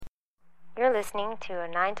You're listening to a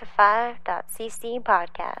 9to5.cc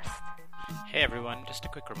podcast. Hey everyone, just a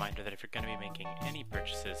quick reminder that if you're going to be making any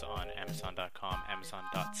purchases on Amazon.com,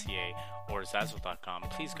 Amazon.ca, or Zazzle.com,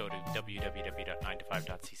 please go to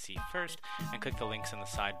www.9to5.cc first and click the links in the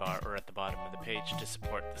sidebar or at the bottom of the page to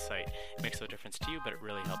support the site. It makes no difference to you, but it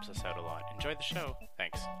really helps us out a lot. Enjoy the show.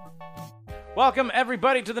 Thanks. Welcome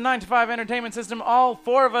everybody to the 9to5 Entertainment System. All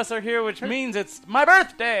four of us are here, which means it's my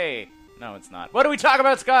birthday! No, it's not. What do we talk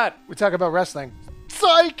about, Scott? We talk about wrestling.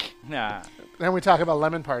 Psych! Nah. Then we talk about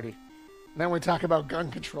Lemon Party. Then we talk about gun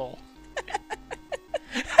control.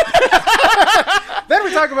 Then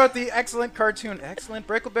we talk about the excellent cartoon, Excellent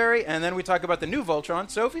Brickleberry, and then we talk about the new Voltron.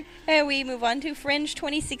 Sophie? We move on to Fringe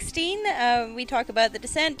 2016. We talk about The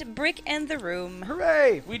Descent, Brick, and The Room.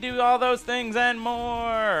 Hooray! We do all those things and more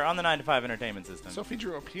on the 9to5 Entertainment System. Sophie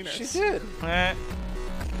drew a penis. She did.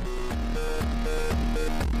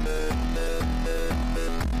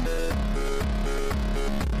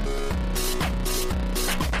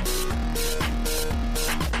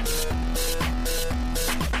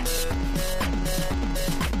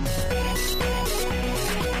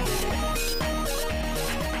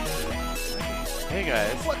 Hey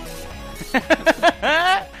guys. What?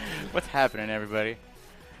 What's happening, everybody?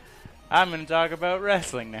 I'm going to talk about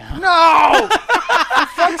wrestling now. No! For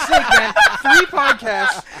fuck's sake, man.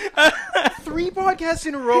 3 podcasts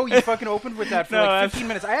in a row you fucking opened with that for like 15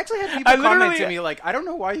 minutes. I actually had people comment to me like, I don't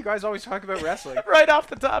know why you guys always talk about wrestling. Right off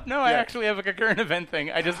the top. No, I actually have like a current event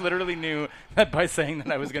thing. I just literally knew that by saying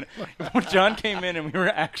that I was going to... When John came in and we were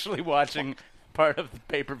actually watching part of the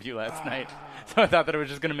pay-per-view last night. So I thought that it was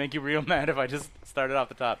just going to make you real mad if I just started off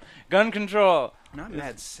the top. Gun control. Not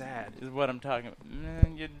mad, sad. Is what I'm talking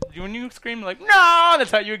about. When you scream like, no,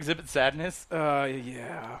 that's how you exhibit sadness.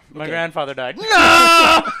 Yeah. My grandfather died.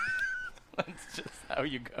 No! That's just how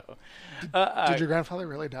you go. Did your grandfather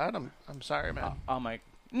really die? I'm sorry, man. All my...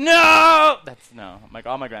 No! That's no. Like,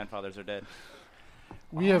 all my grandfathers are dead.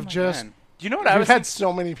 We have just... Man. Do you know what I was... We've had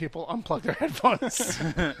so many people unplug their headphones.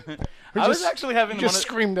 I was actually having... just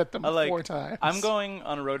screamed at them 4 times. I'm going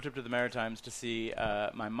on a road trip to the Maritimes to see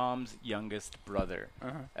my mom's youngest brother.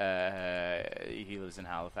 He lives in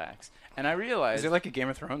Halifax. And I realized... Is it like a Game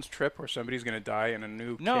of Thrones trip where somebody's going to die and a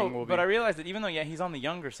new king will be... but I realized that even though, he's on the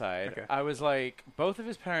younger side, Okay. I was like, both of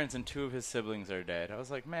his parents and 2 of his siblings are dead. I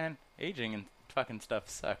was like, man, aging and fucking stuff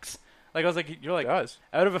sucks. Like, I was like, you're like, It does.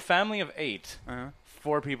 out of a family of 8... Uh-huh.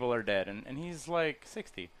 4 people are dead, and he's like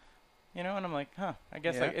 60, and I'm like, I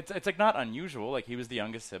guess Yeah. like it's like not unusual. Like he was the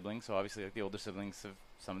youngest sibling, so obviously like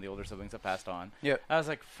some of the older siblings have passed on. Yeah. I was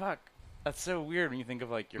like, fuck, that's so weird when you think of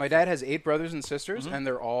like your. My dad has 8 brothers and sisters, Mhm. and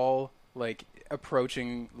they're all like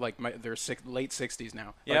approaching like their late 60s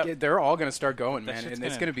now. Yep. Like, they're all gonna start going, That man, shit's and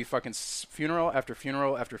it's gonna- gonna be fucking funeral after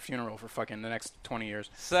funeral after funeral for fucking the next 20 years.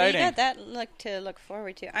 So you Exciting. got that to look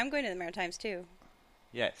forward to. I'm going to the Maritimes, too.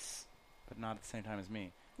 Yes, but not at the same time as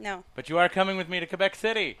me. No. But you are coming with me to Quebec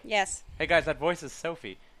City. Yes. Hey guys, that voice is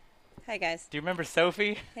Sophie. Hi, guys. Do you remember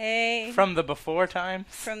Sophie Hey. from the before times?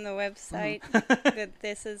 From the website. that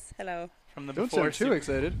this is... Hello. From the Don't before. sound too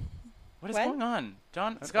excited. What is What? going on,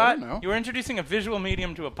 John? I Scott, don't know. you were introducing a visual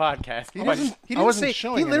medium to a podcast. He Oh, I didn't, just- he I didn't wasn't say.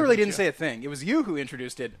 showing He literally anything didn't to say a thing. It was you who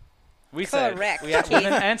introduced it. we said. Correct. We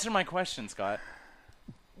didn't answer my question, Scott.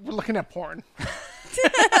 We're looking at porn.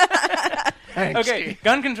 Thanks, Okay, Steve.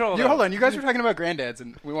 gun control. You, though. hold on. You guys were talking about granddads,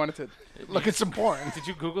 and we wanted to. Look at some porn. Did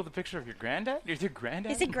you Google the picture of your granddad? Is your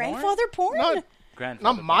granddad? Is it in grandfather porn? Not,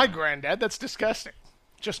 Grandfather not my porn. granddad. That's disgusting.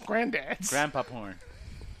 Just granddad's. Grandpa porn.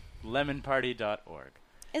 Lemonparty.org.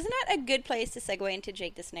 Isn't that a good place to segue into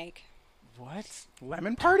Jake the Snake? What?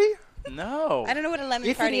 Lemon party? No. I don't know what a lemon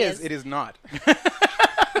If it party is, it is not.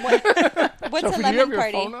 What's Sophie, a do you have lemon your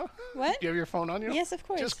party? phone on? What? Do you have your phone on you? Yes, of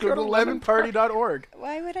course. Just Go to Google lemonparty.org.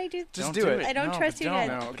 Why would I do Just Don't do it. I don't No, trust but you don't.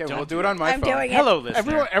 guys. No, okay, Don't we'll do do it on my I'm phone. doing it. Hello,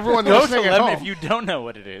 listener. Everyone Go to listening at Lemon home. if you don't know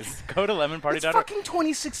what it is. Go to It's lemonparty.org. fucking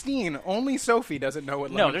 2016. Only Sophie doesn't know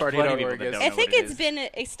what No, there's plenty of people lemonparty.org that is. don't I know think what it it's is. been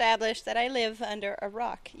established that I live under a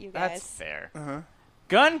rock, you guys. That's fair. Uh-huh.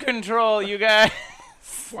 Gun control, you guys.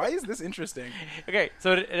 Why is this interesting? Okay,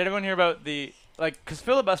 so did everyone hear about the because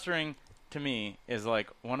filibustering to me is like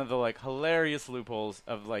one of the like hilarious loopholes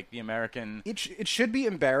of like the American It should be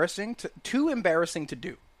embarrassing too embarrassing to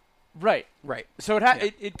do. right. Right. So Yeah.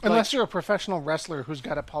 Unless like, you're a professional wrestler who's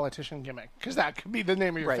got a politician gimmick, because that could be the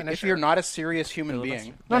name of your Right. finisher. If you're not a serious human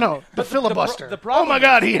Filibuster. being. No, the But filibuster. the problem oh my is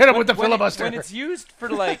God, he hit him with the when filibuster. when it's used for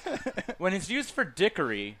like when it's used for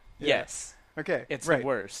dickery, yes, Okay. it's right. the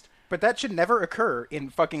worst. But that should never occur in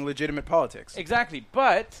fucking legitimate politics. Exactly.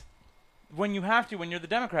 But when you have to, when you're the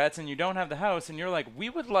Democrats and you don't have the House, and you're like, we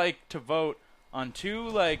would like to vote on 2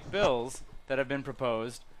 like bills that have been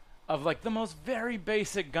proposed of like the most very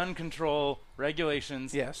basic gun control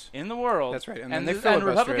regulations Yes. in the world. That's right. And And, then they and filibuster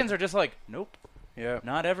Republicans it. are just like, nope, Yep.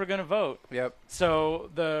 not ever going to vote. Yep. So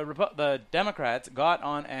the Democrats got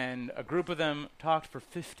on, and a group of them talked for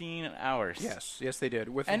 15 hours. Yes, they did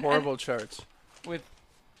with And- horrible charts.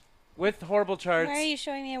 With horrible charts. Why are you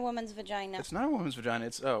showing me a woman's vagina? It's not a woman's vagina.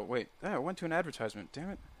 It's I went to an advertisement.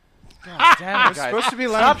 Damn it. God damn it, It's guys. supposed to be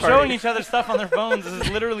Stop lemon party. showing each other stuff on their phones. This is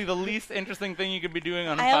literally the least interesting thing you could be doing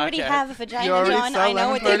on a podcast. I already have a vagina, You already John. saw I know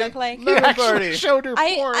Lemon what they Party? look like. You actually showed her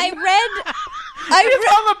porn. I It's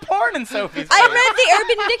read all the porn in Sophie's I phone. read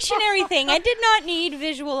the Urban Dictionary thing. I did not need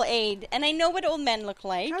visual aid, and I know what old men look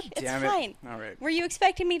like. God It's damn it. fine. All right. Were you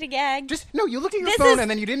expecting me to gag? No, you looked at your This phone is- and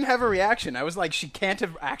then you didn't have a reaction. I was like, she can't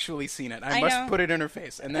have actually seen it. I I must know. put it in her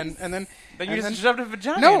face. And then Then you and just then- shoved a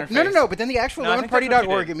vagina in No, her no, no, face. no. But then the actual No, I think that's what you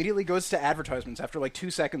lemonparty.org did. immediately goes to advertisements after like 2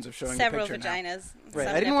 seconds of showing Several the picture. now. vaginas. Right.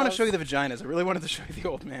 some I didn't want to nipples. show you the vaginas. I really wanted to show you the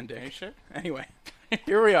old man dick. Are you sure? Anyway,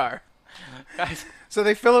 here we are. Guys, So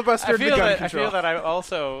they filibustered the gun I control. feel that I'm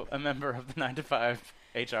also a member of the 9 to 5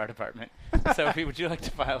 HR department. Sophie, would you like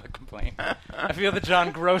to file a complaint? I feel that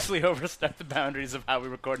John grossly overstepped the boundaries of how we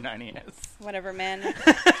record 9ES. Whatever, man.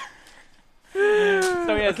 So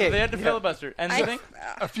yeah, Okay, so they had to yeah. filibuster. And the thing,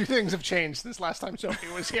 A few things have changed since last time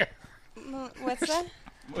Sophie was here. What's that?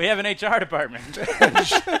 we have an HR department.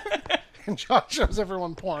 And John shows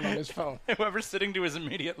everyone porn on his phone. Whoever's sitting to his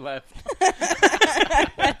immediate left.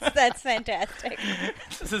 That's fantastic.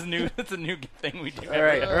 This is new. It's a new thing we do. All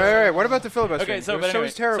right. What about the filibuster? Okay, so the but show anyway,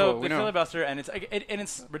 is terrible. so we the know. filibuster, and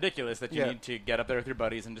it's ridiculous that you Yeah. need to get up there with your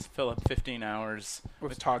buddies and just fill up 15 hours.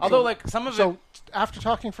 With talking. Although, like some of So it after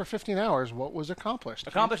talking for 15 hours, what was accomplished?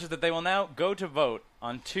 accomplishes that they will now go to vote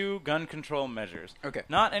on 2 gun control measures. Okay.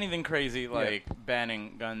 Not anything crazy like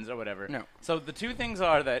banning guns or whatever. No. So the 2 things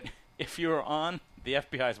are that if you're on the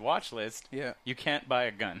FBI's watch list, Yeah. you can't buy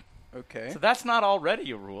a gun. Okay. So that's not already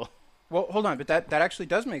a rule. Well, hold on, but that actually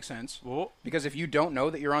does make sense. Well, Because if you don't know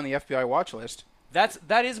that you're on the FBI watch list,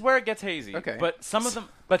 that is where it gets hazy. Okay. But some of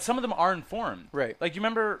them are informed. Right. Like you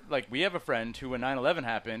remember, like we have a friend who, when 9/11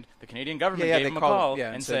 happened, the Canadian government Yeah, gave they him a called- call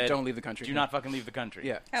yeah, and said, said, "Don't leave the country." Do not fucking leave the country.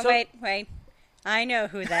 Yeah. Oh, So- wait. I know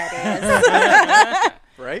who that is.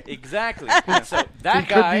 right? Exactly. So that He could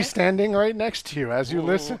guy be standing right next to you as you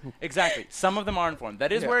listen. Exactly. Some of them are informed.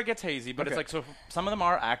 That is Yeah. where it gets hazy, but it's Okay. like, so some of them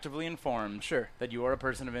are actively informed Sure. that you are a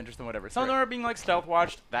person of interest and whatever. Some of Right. them are being like stealth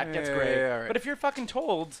watched. That gets Yeah, great. yeah, right. But if you're fucking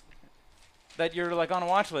told that you're like on a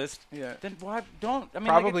watch list, Yeah. then why don't? I mean,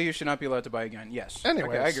 Probably you should not be alled to buy a gun. Yes. Anyways.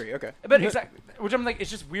 Okay, I agree. Okay. but exactly. Which I'm like, it's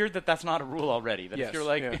just weird that that's not a rule already. That Yes, if you're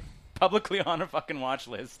like yeah. publicly on a fucking watch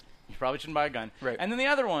list, you probably shouldn't buy a gun. Right. And then the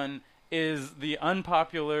other one is the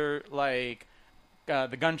unpopular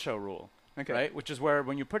the gun show rule. Okay. Right? Which is where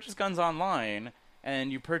when you purchase guns online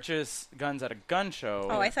and you purchase guns at a gun show,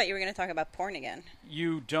 Oh, I thought you were going to talk about porn again.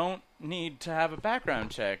 you don't need to have a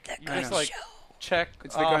background check. You gun just like show. check.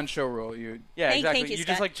 It's the off- gun show rule. You Yeah, Thank exactly. you, just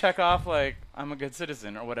Scott. like check off like I'm a good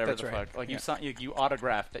citizen or whatever That's the right. fuck. Like Yeah. you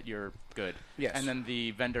autograph that you're good. Yes. And then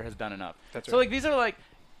the vendor has done enough. That's so right. like these are like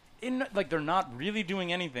they're not really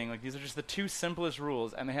doing anything. Like these are just the 2 simplest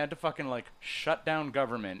rules, and they had to fucking like shut down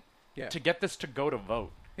government Yeah. to get this to go to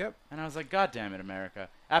vote. Yep. And I was like, God damn it, America!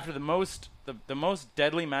 After the most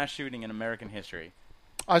deadly mass shooting in American history,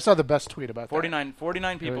 I saw the best tweet about 49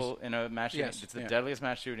 people in a mass shooting. Yes, It's the yeah. deadliest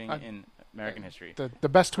mass shooting in American history. that. The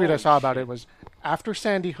best tweet I Holy saw about shit. it was after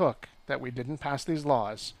Sandy Hook that we didn't pass these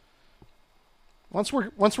laws. Once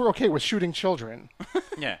we're okay with shooting children,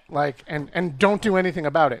 Yeah. like and don't do anything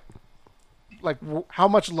about it. Like how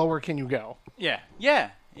much lower can you go? Yeah,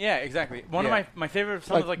 exactly. One Yeah. of my favorite,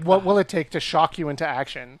 What will it take to shock you into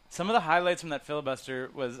action? some of the highlights from that filibuster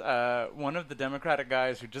was one of the Democratic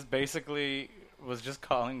guys who just basically was just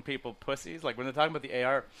calling people pussies. Like when they're talking about the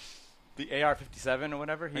AR-57 or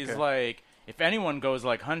whatever, he's Okay. like, if anyone goes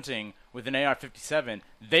like hunting with an AR-57,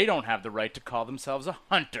 they don't have the right to call themselves a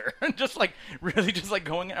hunter. Just like really just like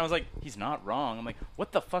going, I was like, he's not wrong. I'm like,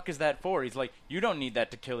 what the fuck is that for? He's like, you don't need that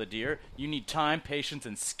to kill a deer. You need time, patience,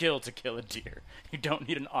 and skill to kill a deer. You don't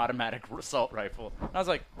need an automatic assault rifle. And I was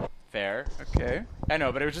like, fair. Okay. I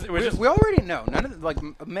know, but it was just We already know. None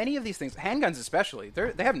of many of these things, handguns especially,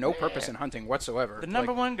 they have no purpose in hunting whatsoever. the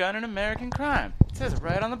number one gun in American crime. It says it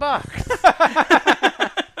right on the box.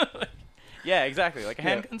 Yeah, exactly. Like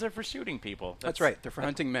Yeah. handguns are for shooting people. That's right. They're for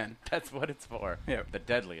hunting men. That's what it's for. Yeah. The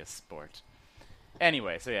deadliest sport.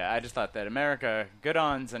 Anyway, so yeah, I just thought that America, good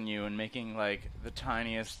ons on you in making like the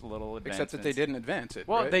tiniest little advancements. Except that they didn't advance it.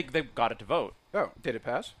 Well, right? they got it to vote. Oh, did it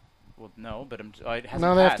pass? well, no, but it hasn't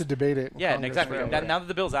Now they have passed. to debate it. Yeah, Congress exactly. forever. Now that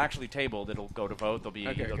the bill's actually tabled, it'll go to vote. They'll be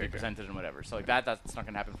Okay. presented and whatever. So like that's not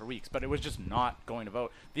going to happen for weeks. But it was just not going to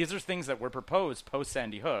vote. These are things that were proposed post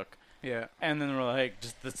Sandy Hook, Yeah. and then they were like,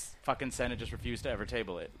 just this fucking Senate just refused to ever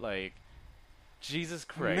table it. Like, Jesus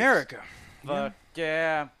Christ, America. Fuck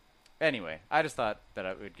yeah. Anyway, I just thought that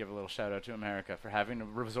I would give a little shout out to America for having to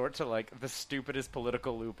resort to like the stupidest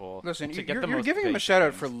political loophole. Listen, to get the you're most giving them a basic shout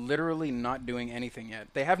out things. for literally not doing anything yet.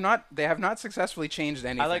 They have not successfully changed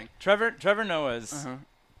anything. I like Trevor Noah's Uh-huh.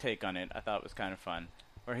 take on it. I thought was kind of fun,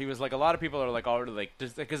 where he was like, a lot of people are like already like,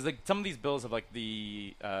 because like some of these bills have like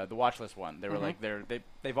the watch list one. They were like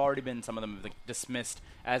they've already been, some of them like dismissed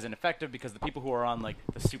as ineffective because the people who are on like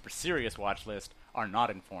the super serious watch list are not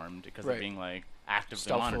informed because Right. they're being like actively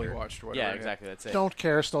Stealthily monitored. watched or whatever, Yeah, yeah. exactly. That's it. Don't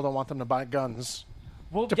care. Still don't want them to buy guns.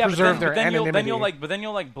 well, to yeah, preserve their but then anonymity.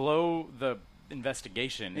 you'll like blow the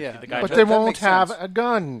investigation. Yeah, if the no, guy But that- they that won't makes have sense. a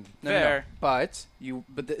gun. No. Fair. But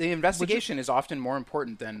the investigation is often more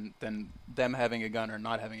important than them having a gun or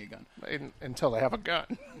not having a gun. Until they have a gun.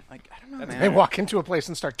 Like, I don't know, man. They walk into a place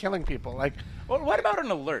and start killing people. Like, Well, what about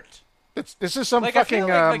an alert? this is some Like, I feel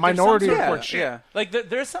fucking like there's Minority some- Report yeah, shit. yeah. Like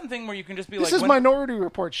there's something where you can just be This like, is Minority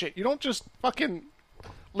Report shit. You don't just fucking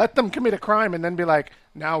let them commit a crime and then be like,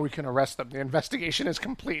 now we can arrest them. The investigation is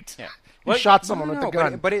complete. Yeah. You What- shot someone No, with no, a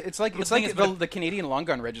gun. But it's like the thing is, the Canadian Long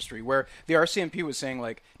Gun Registry, where the RCMP was saying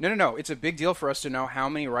like, no, it's a big deal for us to know how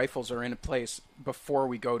many rifles are in a place before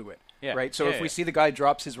we go to it. Yeah. Right. So Yeah, if we yeah. see the guy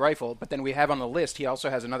drops his rifle, but then we have on the list he also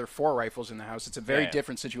has another 4 rifles in the house. It's a very Yeah.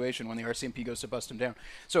 different situation when the RCMP goes to bust him down.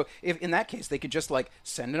 So if in that case they could just like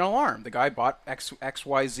send an alarm. The guy bought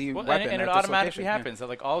XYZ well, weapon and at it this automatically location. Yeah. happens. That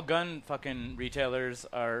like all gun fucking retailers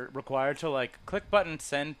are required to like click button,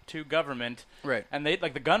 send to government. Right. And they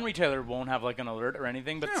like the gun retailer won't have like an alert or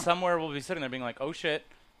anything, but No. somewhere we'll be sitting there being like, oh shit,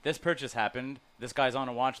 this purchase happened. This guy's on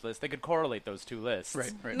a watch list. They could correlate those two lists.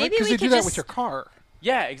 Right. Right. Maybe Because we they do could that just with your car.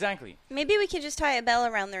 Yeah, exactly. maybe we could just tie a bell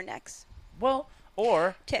around their necks Well,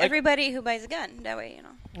 or to like, everybody who buys a gun. That way,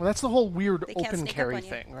 Well, that's the whole weird They can't open sneak up carry on you.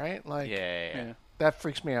 thing, right? Like, Yeah. that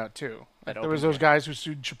freaks me out too. That Like, there was open those carry. guys who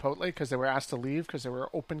sued Chipotle because they were asked to leave because they were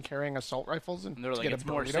open carrying assault rifles and And they're to like, get it's a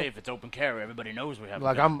more burrito. safe. It's open carry. Everybody knows we have.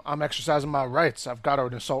 Like, a gun. I'm exercising my rights. I've got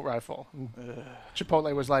an assault rifle. And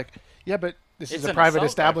Chipotle was like, yeah, but this It's is a an private assault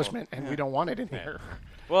establishment and we don't want it in here.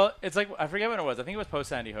 Well, it's like I forget when it was. I think it was post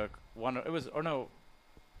Sandy Hook.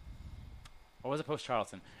 Or was it post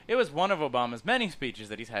Charleston? It was one of Obama's many speeches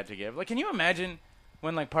that he's had to give. Like, can you imagine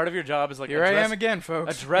when like part of your job is like Here I am again,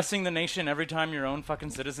 folks. addressing the nation every time your own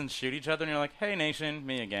fucking citizens shoot each other, and you're like, "Hey, nation,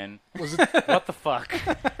 me again." Was it, What the fuck?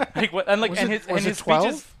 Like what? And like, was and it, his was and his it 12?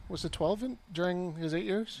 speeches Was it 12 during his 8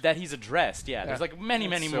 years? that he's addressed. Yeah, there's like many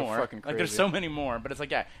That's so more. fucking Like there's crazy. so many more, but it's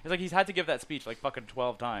like it's like he's had to give that speech like fucking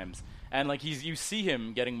 12 times, and like you see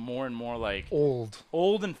him getting more and more like Old.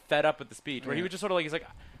 old and fed up with the speech, where he Yeah. was just sort of like, he's like,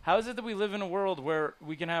 how is it that we live in a world where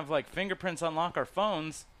we can have like fingerprints unlock our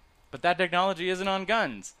phones, but that technology isn't on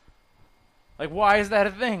guns? Like, why is that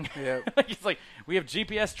a thing? Yeah. It's like we have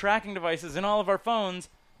GPS tracking devices in all of our phones,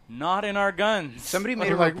 not in our guns. Somebody made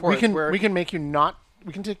They're a like, report where we can make you not.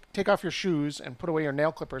 We can take off your shoes and put away your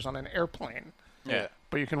nail clippers on an airplane. Yeah.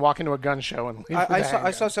 But you can walk into a gun show and leave with I a saw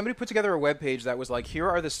handgun. somebody put together a webpage that was like, here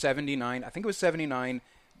are the 79, I think it was 79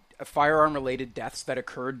 firearm-related deaths that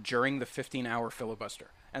occurred during the 15-hour filibuster.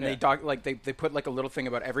 And Yeah. they put like a little thing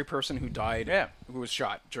about every person who died, Yeah. who was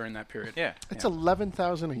shot during that period. Yeah. It's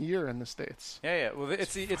 11,000 a year in the States. Yeah. Well,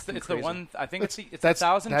 it's the crazy. one. I think it's the That's-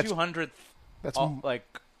 1,200th That's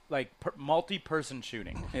multi-person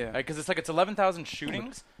shooting. Yeah. Because it's 11,000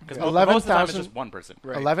 shootings. Because Yeah. most of the time it's 11,000 just one person.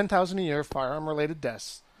 Right. 11,000 a year firearm-related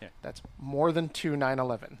deaths. Yeah. That's more than 2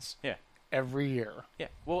 9/11s Yeah. every year. Yeah.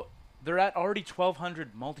 Well, they're at already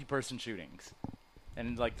 1,200 multi-person shootings,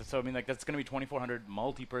 and like so, I mean, like that's going to be 2,400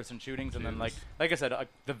 multi-person shootings, and then like I said,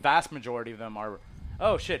 the vast majority of them are,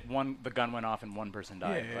 oh shit, the gun went off and one person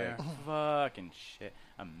died. Yeah, Like, fucking shit,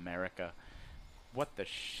 America, what the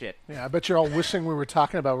shit, Yeah, I bet you're all wishing we were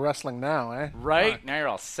talking about wrestling now, eh? right? Now you're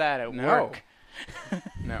all sad at No. work.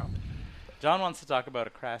 No. John wants to talk about a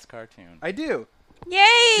crass cartoon. I do. yay!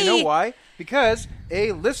 You know why? Because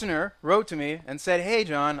a listener wrote to me and said, hey,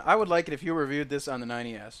 John, I would like it if you reviewed this on the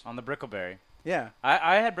 9ES. On the Brickleberry. Yeah.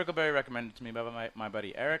 I had Brickleberry recommended to me by my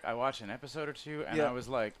buddy Eric. I watched an episode or two, and Yeah. I was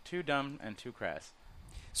like, too dumb and too crass.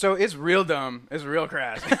 So it's real dumb. It's real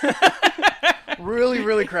crass. Really,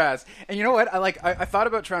 really crass. And you know what? I thought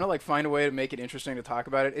about trying to like find a way to make it interesting to talk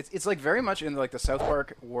about it. It's like very much in like the South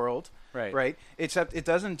Park world, Right. Right. Except it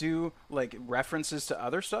doesn't do like references to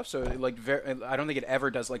other stuff. So like I don't think it ever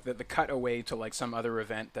does like the cutaway to like some other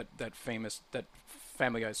event that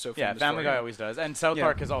Family Guy's so Yeah, Family Guy always does, and South Yeah.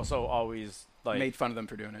 Park has also always like made fun of them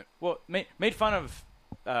for doing it. well made fun of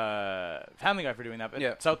Family Guy for doing that, but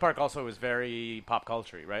Yeah. South Park also is very pop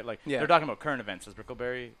culture, right? Like Yeah. they're talking about current events. Does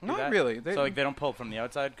Brickleberry do Not that? really. So like they don't pull from the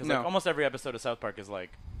outside because No. like almost every episode of South Park is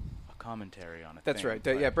like a commentary on it. That's right.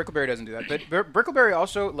 Yeah, Brickleberry doesn't do that. But Brickleberry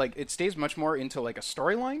also, like, it stays much more into, like, a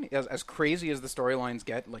storyline. As crazy as the storylines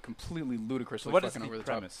get, like, completely ludicrously What is fucking the over the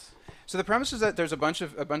premise? top. So the premise is that there's a bunch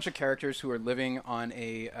of characters who are living on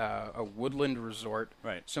a woodland resort,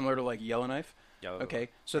 Right. similar to, like, Yellowknife. Okay,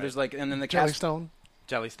 so Right. there's, like, and then the cast... Jellystone.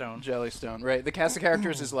 Jellystone. Right. The cast of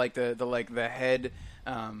characters is like the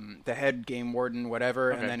head game warden,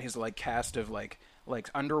 whatever, Okay. and then his like cast of like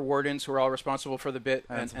under wardens who are all responsible for the bit,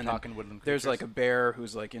 And some then talking woodland there's creatures. like a bear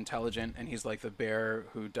who's like intelligent, and he's like the bear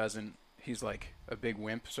who doesn't. He's like a big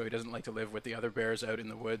wimp, so he doesn't like to live with the other bears out in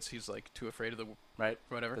the woods. He's like too afraid of the Right.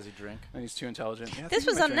 whatever. Does he drink? And he's too intelligent. Yeah, I This think he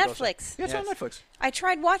was might on drink also. Netflix. Yeah, it's on Yes. Netflix. I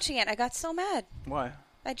tried watching it. I got so mad. Why?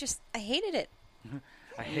 I hated it.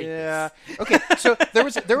 I hate Yeah. Okay. So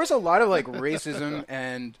there was a lot of like racism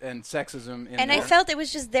and sexism in And there. I felt it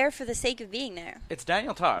was just there for the sake of being there. It's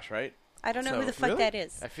Daniel Tosh, right? I don't know So- who the fuck Really? that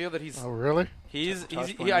is. I feel that he's Oh, really?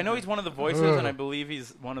 I know he's one of the voices, and I believe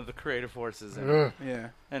he's one of the creative forces. Ugh. Yeah.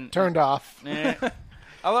 And Turned off.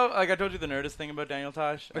 Although, like I told you, the Nerdist thing about Daniel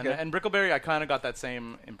Tosh Okay. and Brickleberry, I kind of got that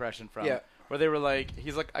same impression from. Yeah. Where they were like,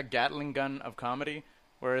 he's like a Gatling gun of comedy.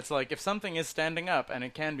 Where it's like, if something is standing up and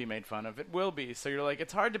it can be made fun of, it will be. So you're like,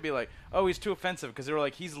 it's hard to be like, oh, he's too offensive, because they were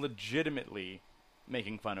like, he's legitimately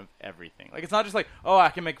making fun of everything. Like, it's not just like, oh,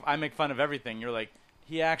 I make fun of everything. You're like,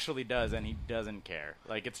 he actually does, and he doesn't care.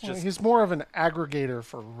 Like, it's Well, just he's more of an aggregator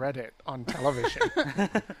for Reddit on television.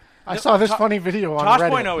 I saw this funny video on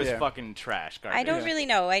Reddit. Tosh.0 is Yeah. fucking trash. Garbage. I don't really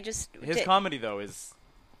know. I just His comedy though is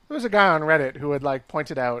There was a guy on Reddit who had like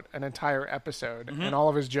pointed out an entire episode, and all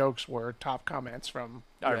of his jokes were top comments from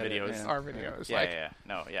our Reddit, videos. yeah. our videos. Yeah, like, yeah.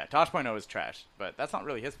 No, yeah. Tosh.0 is trash, but that's not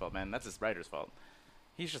really his fault, man. That's his writer's fault.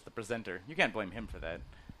 He's just the presenter. You can't blame him for that.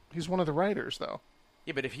 he's one of the writers, though.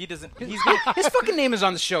 Yeah, but if he doesn't, he's gonna, His fucking name is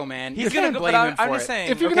on the show, man. he's You gonna can't go. blame But him for I'm it. just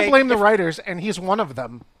saying. If you're Okay, going to blame the writers and he's one of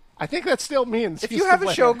them, I think that still means If he's you have to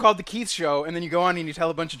a show blame. called The Keith Show, and then you go on and you tell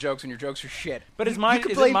a bunch of jokes, and your jokes are shit. But you is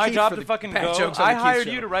could it blame my Keith job for to the fucking bad go? jokes on I The Keith hired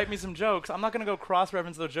Show. you to write me some jokes. I'm not gonna go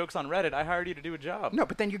cross-reference those jokes on Reddit. I hired you to do a job. No,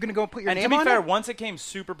 but then you're going to go and put your And name to be on fair, it? once it came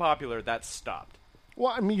super popular, that stopped.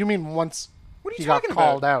 Well, I mean, you mean once What are you he got talking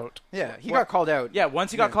called about? out? Yeah, he got called out. Yeah, once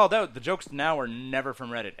he got Yeah. called out, the jokes now are never from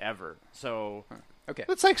Reddit ever. So Okay.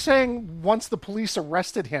 It's like saying once the police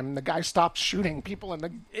arrested him, the guy stopped shooting people in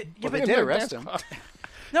the. Yeah, in but the did arrest dance him. club.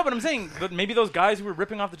 no, but I'm saying that maybe those guys who were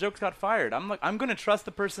ripping off the jokes got fired. I'm like, I'm gonna trust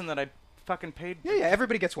the person that I fucking paid. Yeah,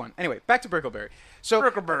 everybody gets one. Anyway, back to Brickleberry. So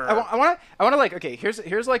Brickleberry. I want to like, okay,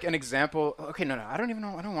 here's like an example. Okay, no, I don't even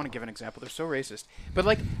know. I don't want to give an example. They're so racist. But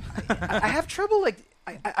like, I have trouble like.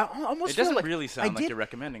 I almost It feel doesn't like really sound like you're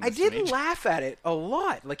recommending I this to did me. laugh at it a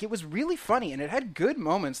lot. Like it was really funny, and it had good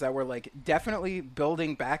moments that were like definitely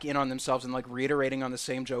building back in on themselves and like reiterating on the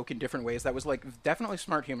same joke in different ways. That was like definitely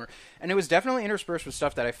smart humor, and it was definitely interspersed with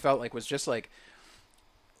stuff that I felt like was just like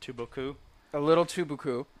Tuboku. a little too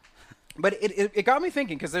buku. But it got me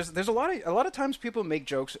thinking, because there's a lot of times people make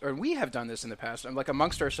jokes, or we have done this in the past, like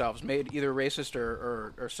amongst ourselves, made either racist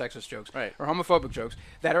or sexist jokes, Right. or homophobic jokes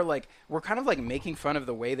that are like we're kind of like making fun of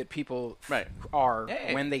the way that people Right. are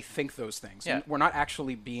Yeah. when they think those things. Yeah. And we're not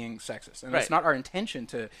actually being sexist, and Right. it's not our intention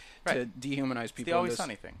to Right. dehumanize people. The in Always this.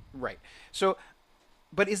 Sunny thing. Right. So,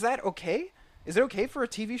 but is that okay? Is it okay for a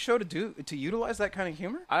TV show to utilize that kind of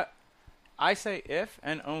humor? I say if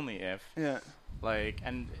and only if. Yeah. Like,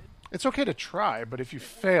 and It's okay to try, but if you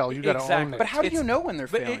fail, you got to own Exactly. it. But how do you It's- know when they're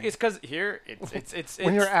but failing? it's because here it's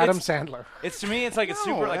when you're Adam it's, Sandler. It's to me, it's like it's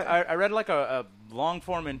No, super. Like I read like a long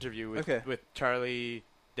form interview Okay. with Charlie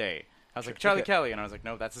Day. I was like Charlie Okay. Kelly, and I was like,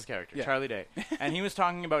 no, that's his character, Yeah. Charlie Day. And he was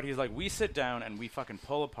talking about he's like, we sit down and we fucking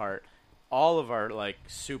pull apart all of our like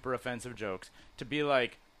super offensive jokes to be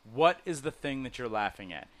like, what is the thing that you're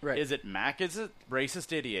laughing at? Right. Is it Mac is a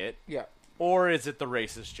racist idiot, Yeah. or is it the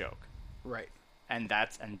racist joke? Right. And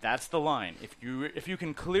that's the line. If you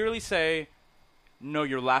can clearly say, no,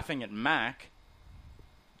 you're laughing at Mac,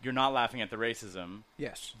 you're not laughing at the racism.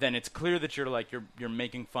 Yes. Then it's clear that you're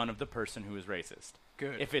making fun of the person who is racist.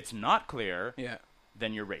 Good. If it's not clear, Yeah.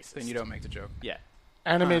 then you're racist. Then you don't make the joke. Yeah.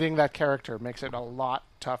 Animating that character makes it a lot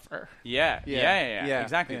tougher. Yeah.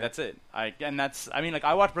 Exactly. Yeah. That's it. I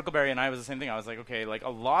watched Brickleberry and I was the same thing. I was like, okay, like a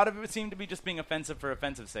lot of it seemed to be just being offensive for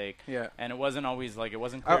offensive sake. Yeah. And it wasn't always like, it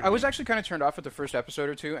wasn't clear I to was me. actually kind of turned off at the first episode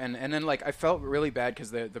or two, and then like I felt really bad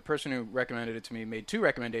because the person who recommended it to me made 2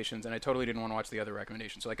 recommendations, and I totally didn't want to watch the other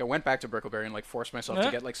recommendation. So like I went back to Brickleberry and like forced myself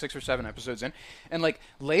to get like 6 or 7 episodes in, and like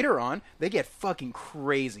later on they get fucking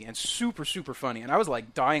crazy and super super funny, and I was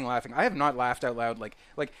like dying laughing. I have not laughed out loud like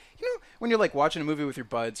you know when you're like watching a movie with your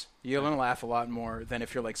buds, you're gonna laugh a lot more than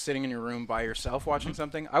if you're like sitting in your room by yourself watching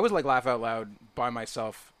something. I was like laugh out loud by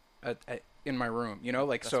myself in my room, you know,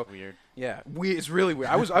 like. That's so weird. Yeah, it's really weird.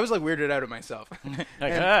 I was like weirded out of myself. Looking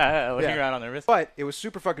around on their wrist. But it was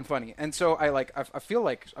super fucking funny, and so I feel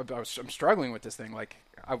like I'm struggling with this thing. Like,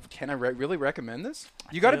 can I really recommend this?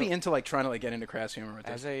 You got to be into like trying to like get into crass humor with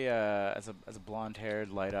this. As a blonde-haired,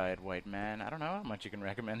 light-eyed white man, I don't know how much you can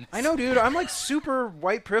recommend this. I know, dude. I'm like super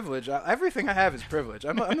white privilege. Everything I have is privilege.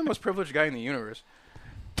 I'm the most privileged guy in the universe.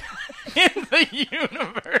 In the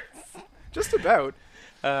universe. Just about.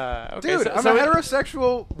 Okay, dude, I'm a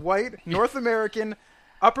heterosexual, white, North American,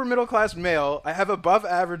 upper middle class male. I have above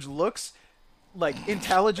average looks, like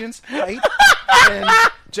intelligence, height, and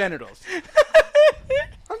genitals.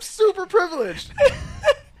 I'm super privileged.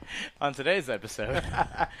 On today's episode,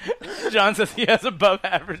 John says he has above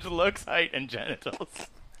average looks, height, and genitals.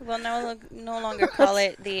 We'll no longer call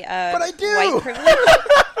it the but I do. white privilege.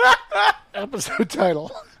 Episode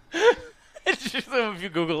title. It's just if you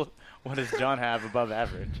Google, what does John have above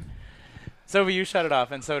average? So you shut it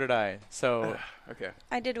off, and so did I. So okay.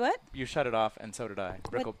 I did what? You shut it off, and so did I.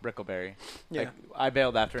 Brickleberry. Yeah. Like, I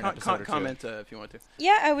bailed after an episode or two. Comment if you want to.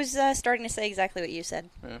 Yeah, I was starting to say exactly what you said.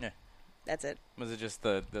 Yeah. That's it. Was it just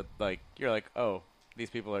the like, you're like, oh, these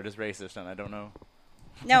people are just racist, and I don't know?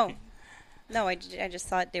 No. No, I just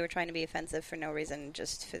thought they were trying to be offensive for no reason,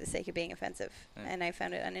 just for the sake of being offensive. And I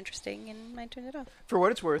found it uninteresting, and I turned it off. For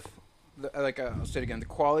what it's worth, I'll say it again, the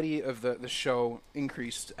quality of the show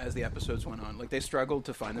increased as the episodes went on. Like, they struggled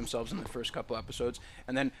to find themselves in the first couple episodes,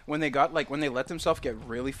 and then when they let themselves get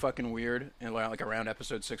really fucking weird, and like around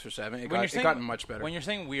episode 6 or 7, it got much better. When you're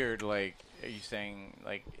saying weird, like, are you saying,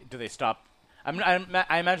 like, do they stop?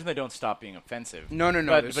 I imagine they don't stop being offensive. No,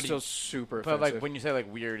 they're still super offensive. But like, when you say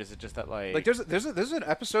like weird, is it just that like there's an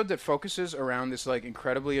episode that focuses around this like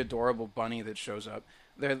incredibly adorable bunny that shows up.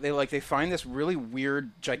 They find this really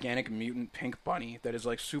weird gigantic mutant pink bunny that is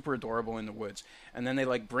like super adorable in the woods, and then they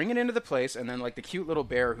like bring it into the place, and then like the cute little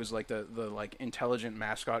bear who's like the like intelligent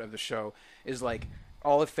mascot of the show is like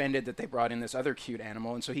all offended that they brought in this other cute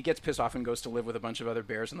animal, and so he gets pissed off and goes to live with a bunch of other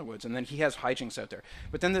bears in the woods, and then he has hijinks out there.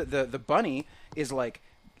 But then the bunny is like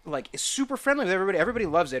is super friendly with everybody. Everybody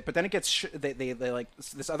loves it, but then it gets they like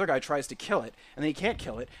this other guy tries to kill it, and then he can't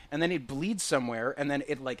kill it, and then it bleeds somewhere, and then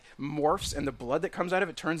it like morphs, and the blood that comes out of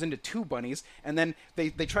it turns into 2 bunnies, and then they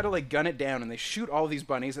try to like gun it down, and they shoot all these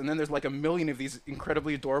bunnies, and then there's like a million of these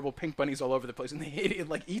incredibly adorable pink bunnies all over the place, and it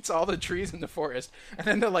like eats all the trees in the forest, and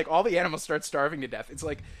then like all the animals start starving to death. It's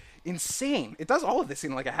like insane. It does all of this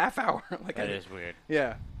in like a half hour. Like, that is weird.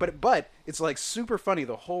 Yeah, but it's like super funny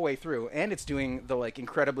the whole way through, and it's doing the like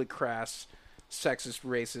incredibly crass, sexist,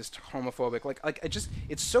 racist, homophobic. Like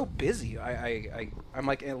it's so busy. I'm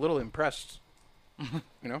like a little impressed. You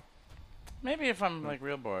know. Maybe if I'm like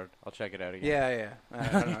real bored, I'll check it out again. Yeah. I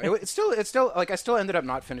don't know. It's still like I still ended up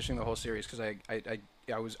not finishing the whole series because I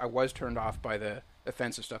was turned off by the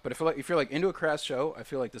offensive stuff. But if you're like into a crass show, I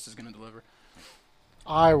feel like this is going to deliver.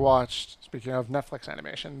 I watched, speaking of Netflix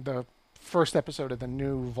animation, the first episode of the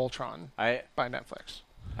new Voltron by Netflix.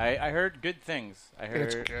 I heard good things. I heard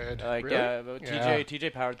it's good. Like really?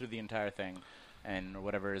 TJ powered through the entire thing, and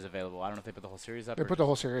whatever is available. I don't know if they put the whole series up. They put the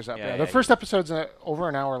whole series up. Yeah, the first episode's over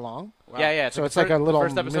an hour long. Wow. Yeah. So it's like a little. The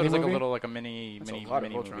first episode is like movie. a mini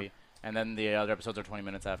movie, and then the other episodes are 20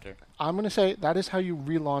 minutes after. I'm gonna say that is how you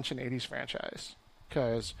relaunch an '80s franchise,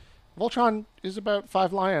 because Voltron is about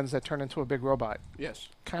 5 lions that turn into a big robot. Yes.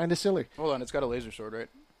 Kind of silly. Hold on, it's got a laser sword, right?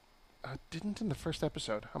 Didn't in the first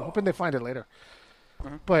episode. I'm hoping they find it later.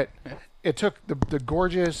 But it took the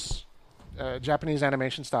gorgeous Japanese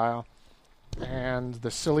animation style and the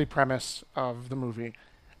silly premise of the movie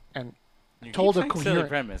and told a coherent silly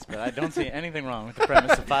premise, but I don't see anything wrong with the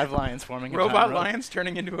premise of 5 lions forming robot lions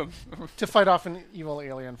turning into a to fight off an evil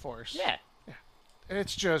alien force. Yeah.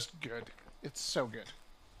 It's just good. It's so good.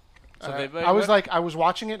 So I was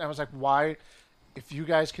watching it and I was like, why? If you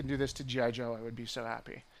guys can do this to G.I. Joe, I would be so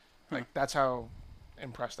happy. Like, that's how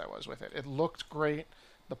impressed I was with it. It looked great.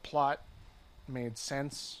 The plot made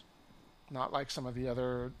sense. Not like some of the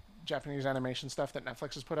other Japanese animation stuff that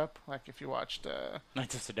Netflix has put up. Like, if you watched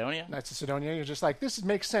Knights of Sidonia? Knights of Sidonia, you're just like, this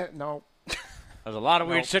makes sense. No. There's a lot of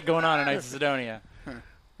weird shit going on in Knights of Sidonia.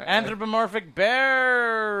 Anthropomorphic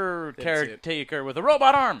bear Didn't see it. caretaker with a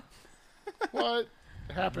robot arm. What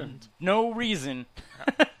happened? No reason.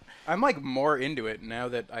 I'm like more into it now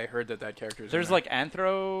that I heard that character is. There's in there. like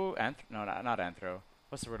not anthro.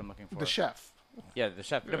 What's the word I'm looking for? The chef. Yeah, the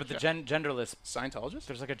chef. No, but the genderless. Scientologist.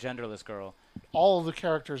 There's like a genderless girl. All of the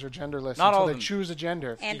characters are genderless Not all until of they them. choose a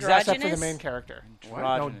gender. Androgynous? Except for the main character.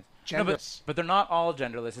 Androgynous. No, No, genderless. but they're not all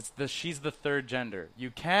genderless. She's the third gender.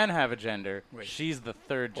 You can have a gender. Wait. She's the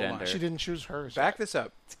third Hold on. gender. She didn't choose hers. Back this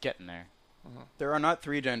up. It's getting there. There are not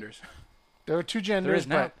 3 genders. There are 2 genders, is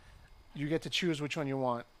now. but you get to choose which one you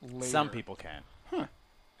want later. Some people can.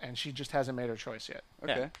 And she just hasn't made her choice yet.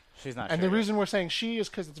 Okay. Yeah, she's not. And sure the yet. reason we're saying she is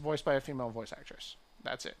because it's voiced by a female voice actress.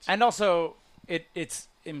 That's it. And also, it's.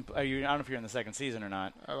 I don't know if you're in the second season or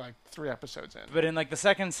not, Like 3 episodes in. but in like the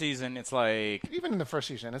second season, it's like. Even in the first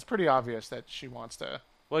season, it's pretty obvious that she wants to.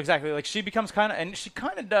 Well, exactly. Like she becomes and she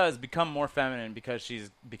kind of does become more feminine because she's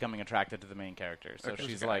becoming attracted to the main character. So Okay.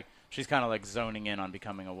 she's like, she's kind of like zoning in on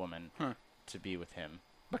becoming a woman to be with him.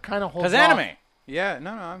 But kind of holds off. Because anime. Yeah.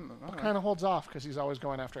 No. I'm. Kind of holds off because he's always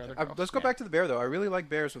going after other girls. Let's go back to the bear though. I really like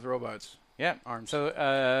bears with robots. Yeah. Arms. So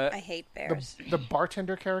I hate bears. The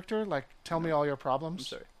bartender character, like, tell me all your problems. I'm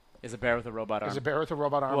sorry. is a bear with a robot arm. Is a bear with a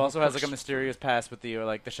robot arm. Who also has like a cooks- mysterious past with the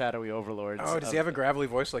the shadowy overlords. Oh, does he have a gravelly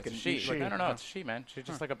voice like It's a a she? she. Like, I don't know. It's a she, man. She's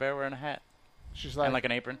just like a bear wearing a hat She's and like, like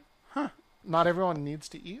an apron. not everyone needs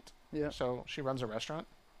to eat. Yeah. So she runs a restaurant.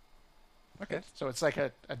 Okay. So it's like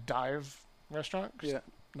a dive restaurant. 'cause Yeah.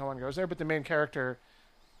 No one goes there, but the main character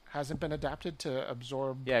hasn't been adapted to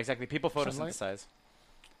absorb. Yeah, exactly. People Sunlight? photosynthesize.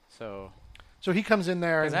 So So he comes in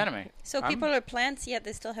there it's and anime. So people are plants, yet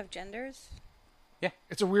they still have genders?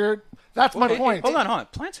 it's a weird. That's my Hey, point. Hold on.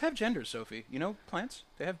 Plants have genders, Sophie. You know plants?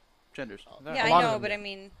 They have genders. Yeah, a I lot of know, them but do. I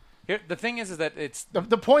mean, Here, the thing is that it's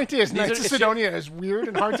The point is, These Knights are- of it's Sidonia is weird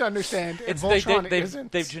and hard to understand. And it's Voltron they've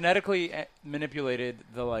isn't. they've genetically manipulated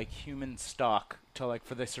the like human stock to like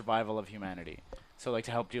for the survival of humanity. So like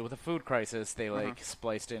to help deal with a food crisis, they like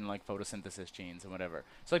spliced in like photosynthesis genes and whatever.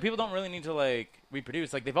 So like people don't really need to like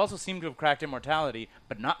reproduce. Like they've also seemed to have cracked immortality,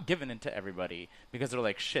 but not given it to everybody because they're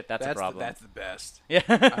like shit. That's a problem. That's the best. Yeah,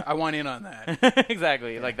 I want in on that.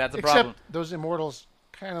 exactly. Like that's a Except problem. those immortals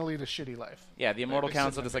kind of lead a shitty life. Yeah, the immortal they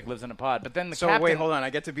council sit just like lives in a pod. But then the So captain, wait, hold on.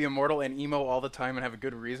 I get to be immortal and emo all the time and have a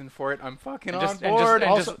good reason for it. I'm fucking and on just, and board.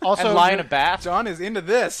 just, and Also- and lie in a you're- bath. John is into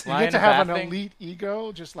this. You Lie get in to a have an bath thing? elite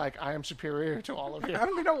ego, just like I am superior to all of you.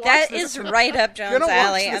 I'm gonna watch that this is right up Gonna John's watch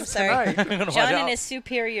alley. this I'm sorry. tonight. I'm gonna watch John out. and his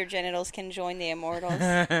superior genitals can join the immortals.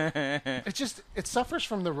 It suffers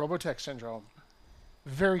from the Robotech syndrome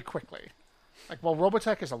very quickly. Like, well,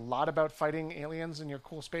 Robotech is a lot about fighting aliens in your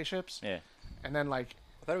cool spaceships, Yeah. and then like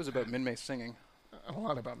I thought it was about Minmay singing. a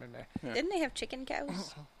lot about Minmay. Didn't they have chicken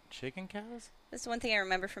cows? Chicken cows? That's one thing I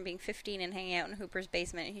remember from being 15 and hanging out in Hooper's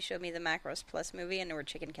basement. And he showed me the Macros Plus movie, and there were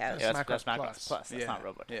chicken cows. Yeah, Macros that's Macros Plus. Plus. That's not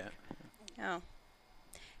Robot. Yeah. Oh,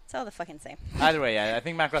 it's all the fucking same. Either way, yeah, I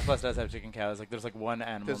think Macross Plus does have chicken cows. Like, there's like one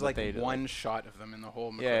animal There's that like they one shot of them in the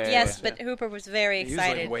whole movie. Yeah, Yes, yeah. but Hooper was very He was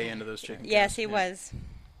excited. like way into those chicken. Yes, cows. he was.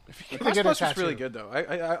 If The you could get a Cross was really tattoo. good though.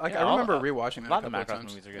 I Yeah, remember all- rewatching A that lot a of the couple Macross of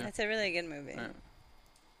times. movies are good. It's a really good movie. Yeah.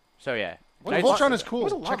 So yeah, Well, Knights- Voltron is cool. It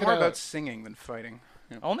was a lot Check it more out. about singing than fighting.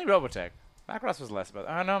 Yeah. only Robotech. Macross was less about.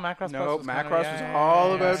 Oh no, Macross. No, Plus was kinda- Macross yeah, was yeah, all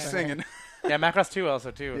yeah, about yeah. singing. Yeah, Macross 2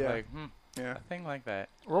 also too. Yeah. Like Yeah. a thing like that.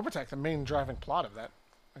 Robotech, the main driving plot of that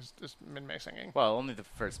is Minmay singing. Well, only the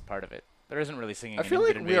first part of it. There isn't really singing. I in feel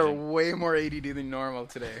like Invasion we are Invasion. way more ADD than normal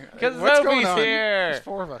today. Because What's going Sophie's on? here. There's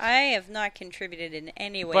 4 of us. I have not contributed in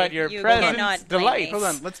any way. But your you presence cannot blame delights. me. Hold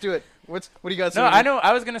on, let's do it. What do you got? No, I know.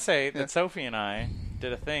 I was gonna say Yeah. that Sophie and I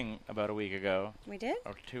did a thing about a week ago We did?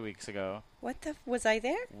 or 2 weeks ago. What the? Was I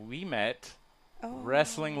there? We met Oh.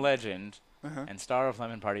 wrestling legend Uh-huh. and star of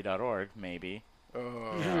lemonparty.org, maybe.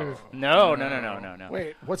 Oh. No.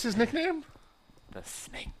 Wait, what's his nickname? The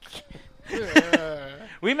Snake. Uh,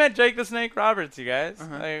 We met Jake the Snake Roberts, you guys.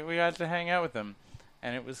 Uh-huh. Like, we got to hang out with him,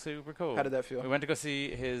 and it was super cool. How did that feel? We went to go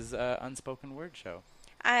see his unspoken word show.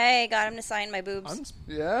 I got him to sign my boobs.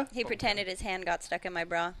 Yeah. He pretended his hand got stuck in my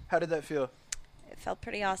bra. How did that feel? It felt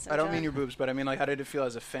pretty awesome. I don't John. mean your boobs, but I mean like how did it feel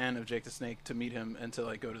as a fan of Jake the Snake to meet him and to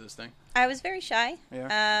like go to this thing? I was very shy.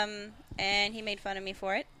 Yeah. And he made fun of me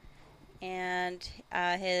for it. And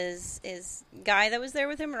his guy that was there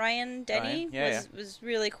with him, Ryan Denny, Ryan? Yeah, was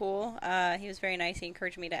really cool. He was very nice. He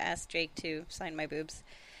encouraged me to ask Jake to sign my boobs.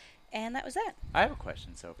 And that was that. I have a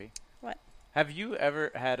question, Sophie. What? Have you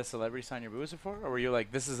ever had a celebrity sign your boobs before? Or were you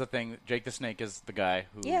like, this is a thing, Jake the Snake is the guy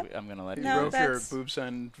who Yeah. I'm going to let You No, go for your that's- boobs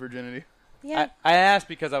and virginity. Yeah. I asked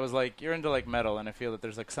because I was like, you're into like metal, and I feel that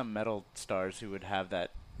there's like some metal stars who would have that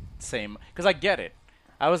same because I get it.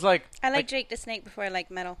 I was like, I like Jake the Snake before I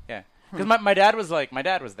like metal. yeah. Because my dad was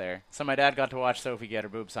there, so my dad got to watch Sophie get her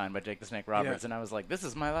boob signed by Jake the Snake Roberts, and I was like, "This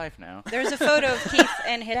is my life now." There's a photo of Keith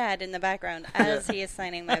and his dad in the background as he is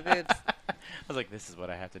signing my boobs. I was like, "This is what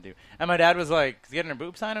I have to do." And my dad was like, getting her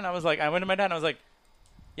boob signed, and I was like, I went to my dad and I was like,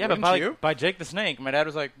 "Yeah, Wouldn't but you? by Jake the Snake." My dad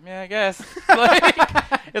was like, "Yeah, I guess."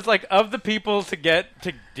 Like, it's like of the people to get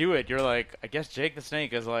to do it, you're like, I guess Jake the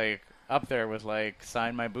Snake is like up there with like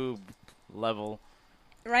sign my boob level.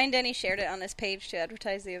 Ryan Denny shared it on his page to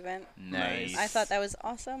advertise the event. Nice. I thought that was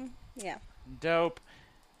awesome. Yeah. Dope.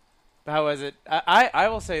 How was it? I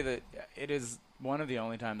will say that it is one of the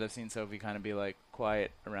only times I've seen Sophie kind of be like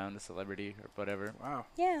quiet around a celebrity or whatever. Wow.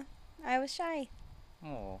 Yeah. I was shy.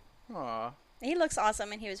 Oh. Aw. He looks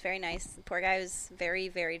awesome and he was very nice. The poor guy was very,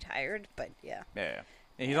 very tired, but yeah. Yeah.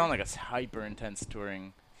 He's on like a hyper intense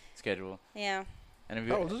touring schedule. Yeah. And if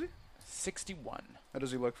How old is he? 61. How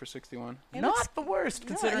does he look for 61? He Not looks- the worst, No,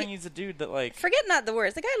 considering he- he's a dude that like. Forget not the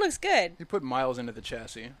worst. The guy looks good. He put miles into the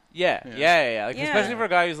chassis. Yeah. Like, Yeah. especially for a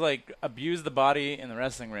guy who's like abused the body in the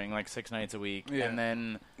wrestling ring like 6 nights a week, Yeah. and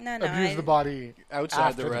then. No, Abuse the body Outside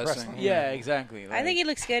after the wrestling. wrestling. Yeah, exactly. I think he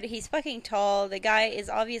looks good. He's fucking tall. The guy is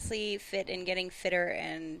obviously fit and getting fitter,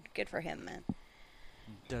 and good for him, man.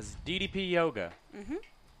 does DDP yoga.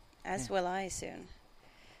 As will I soon.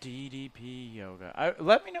 DDP yoga.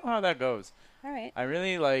 Let me know how that goes. All right. I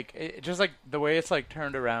really like it, just like the way it's like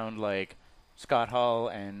turned around, like Scott Hall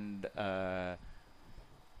and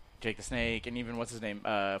Jake the Snake, and even what's his name,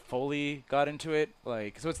 Foley got into it.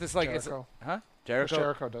 Like, so it's this like Jericho. Jericho.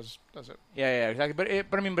 Jericho does it. Yeah, exactly.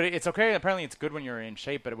 But it's okay. Apparently, it's good when you're in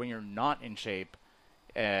shape, but when you're not in shape,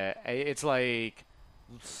 it's like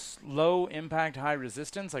low impact, high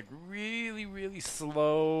resistance, like really, really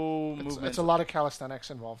slow movements. It's a lot of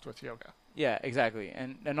calisthenics involved with yoga. Yeah, exactly,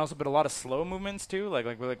 and also, but a lot of slow movements too. Like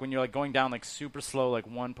when you're like going down like super slow, like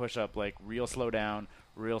one push up, like real slow down,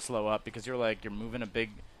 real slow up, because you're moving a big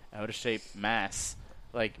out of shape mass.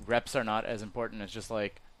 Like reps are not as important as just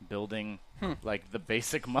like building like the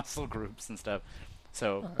basic muscle groups and stuff.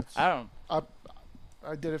 So I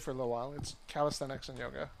did it for a little while. It's calisthenics and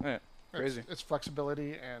yoga. yeah, Crazy. It's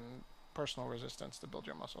flexibility and personal resistance to build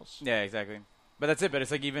your muscles. yeah, exactly. But that's it. But it's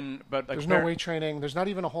like but like There's no weight training. There's not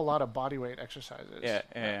even a whole lot of body weight exercises. Yeah.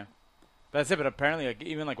 But that's it. But apparently, like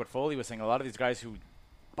even like what Foley was saying, a lot of these guys who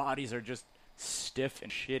bodies are just stiff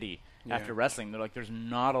and shitty after wrestling, they're like, there's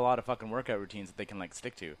not a lot of fucking workout routines that they can like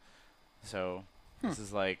stick to. So this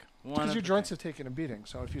is like one Because of your the joints have taken a beating.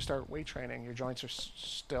 So if you start weight training, your joints are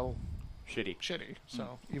still shitty.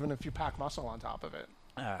 So even if you pack muscle on top of it,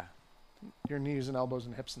 your knees and elbows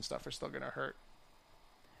and hips and stuff are still going to hurt.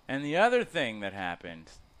 And the other thing that happened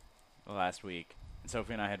last week, and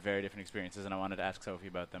Sophie and I had very different experiences, and I wanted to ask Sophie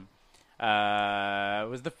about them,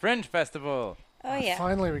 was the Fringe Festival. Oh, yeah.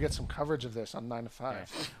 Finally, we get some coverage of this on 9 to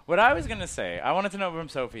 5. What I was going to say, I wanted to know from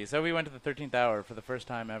Sophie. So we went to the 13th hour for the first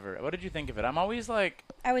time ever. What did you think of it? I'm always like,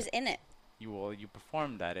 I was in it. you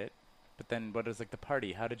performed at it, but then what was like the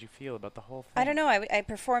party? How did you feel about the whole thing? I don't know. I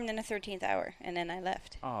performed in the 13th hour, and then I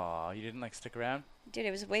left. Aw, you didn't like stick around? Dude,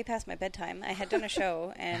 it was way past my bedtime. I had done a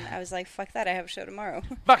show, and I was like, fuck that. I have a show tomorrow.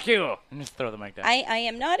 Fuck you! And just throw the mic down. I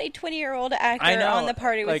am not a 20-year-old actor I know, on the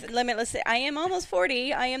party with like- Limitless. I am almost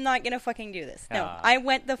 40. I am not going to fucking do this. No, Ah. I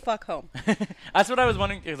went the fuck home. That's what I was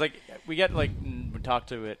wondering. Is like we get like we talk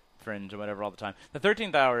to it Fringe or whatever all the time. The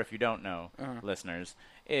 13th hour, if you don't know, listeners,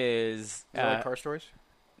 is Is that like car stories?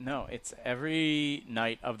 no, it's every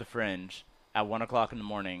night of the Fringe at 1 o'clock in the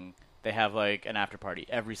morning. They have like an after party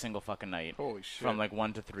every single fucking night. Holy shit. From like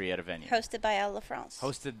 1 to 3 at a venue. Hosted by Al LaFrance.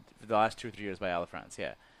 Hosted for the last 2 or 3 years by Ala France,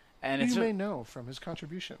 yeah. And You it's may know from his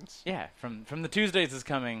contributions. yeah, from the Tuesdays is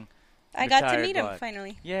coming. I got to Retired meet him blood.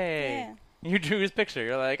 finally. Yay! Yeah. You drew his picture.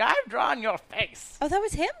 You're like, I've drawn your face. Oh, that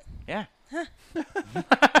was him? Yeah.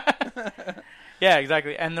 Yeah,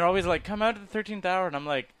 exactly. And they're always like, come out to the 13th hour, and I'm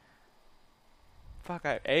like, fuck,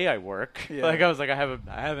 I work. Yeah. Like I was like, I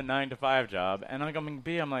have a 9 to 5 job, and like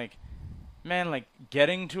B, I'm like, man, like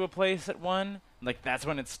getting to a place at 1, like that's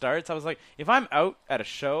when it starts. I was like, if I'm out at a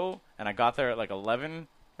show and I got there at like 11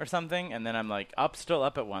 or something, and then I'm like still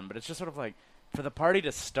up at 1, but it's just sort of like for the party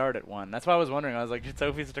to start at 1. That's why I was wondering. I was like, did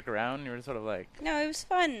Sophie stick around? You were sort of like, No, it was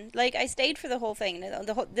fun. Like, I stayed for the whole thing.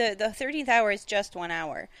 The 13th hour is just 1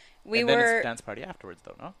 hour. and then it's a dance party afterwards,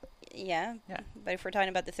 though, no? Yeah. Yeah. But if we're talking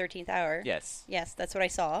about the 13th hour. Yes. Yes, that's what I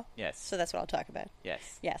saw. Yes. So that's what I'll talk about.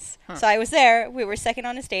 Yes. Yes. So I was there. We were second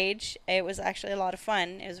on the stage. It was actually a lot of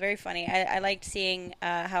fun. It was very funny. I liked seeing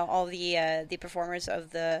how all the performers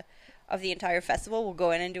of the of the entire festival will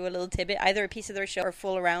go in and do a little tidbit, either a piece of their show or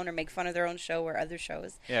fool around or make fun of their own show or other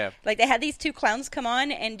shows. Yeah. Like they had these two clowns come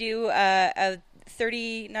on and do a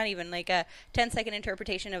 30, not even, like a 10-second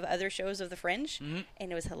interpretation of other shows of the Fringe,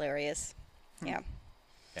 and it was hilarious. Yeah.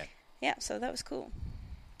 Yeah. Yeah, so that was cool.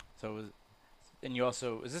 So and you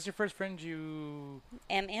also, is this your first Fringe you...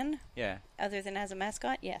 Am in? Yeah. Other than as a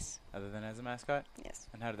mascot? Yes. Other than as a mascot? Yes.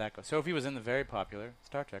 And how did that go? Sophie was in the very popular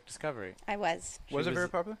Star Trek Discovery. I was. Was it very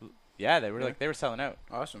popular? Yeah, they were they were selling out.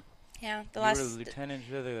 Awesome. Yeah, the You last... were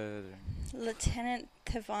Lieutenant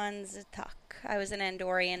Tavan Zatak. I was an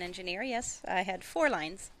Andorian engineer, yes. I had 4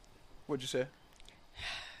 lines. What'd you say?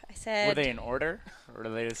 I said... Were they in order? Or were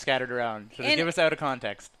they just scattered around? So just give us out of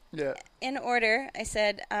context. Yeah. In order, I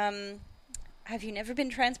said, have you never been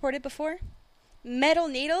transported before? Metal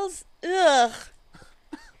needles? Ugh.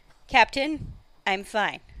 Captain, I'm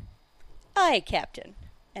fine. Aye, Captain.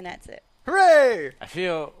 And that's it. Hooray! I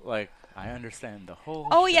feel like I understand the whole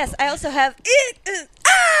Oh, show. yes, I also have... Do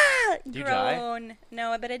you die? groan.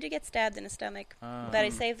 No, but I do get stabbed in the stomach. But I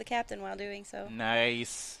saved the captain while doing so.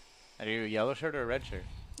 Nice. Are you a yellow shirt or a red shirt?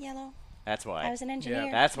 Yellow. That's why. I was an engineer.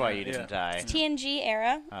 That's why you didn't die. TNG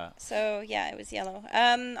era. So, yeah, it was yellow.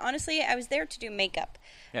 Honestly, I was there to do makeup.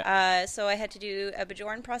 Yeah. So I had to do a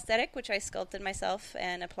Bajoran prosthetic, which I sculpted myself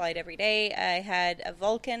and applied every day. I had a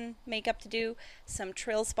Vulcan makeup to do, some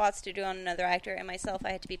trill spots to do on another actor, and myself,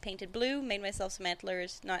 I had to be painted blue, made myself some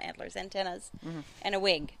antlers, antennas, and a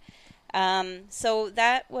wig. So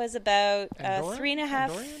that was about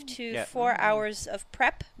 3.5 to 4 hours of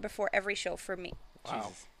prep before every show for me.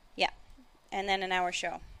 Wow. Yeah. And then an hour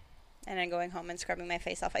show. And then going home and scrubbing my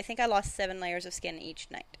face off. I think I lost 7 layers of skin each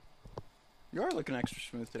night. You are looking extra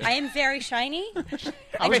smooth today. I am very shiny.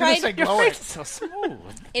 I was going to say glowing. so smooth.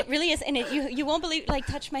 It really is. And you won't believe, like,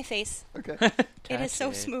 touch my face. Okay. It is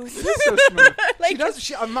so it. smooth. It is so smooth. Like,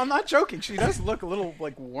 I'm not joking. She does look a little,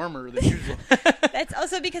 like, warmer than usual. That's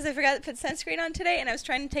also because I forgot to put sunscreen on today, and I was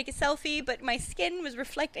trying to take a selfie, but my skin was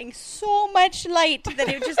reflecting so much light that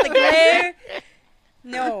it was just the glare.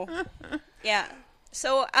 No. Yeah.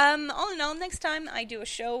 So, all in all, next time I do a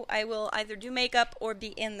show, I will either do makeup or be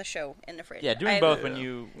in the show in the fridge. Yeah, doing both. When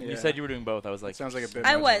you said you were doing both, I was like, Sounds like a bit.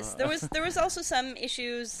 I was. There was also some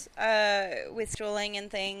issues with strolling and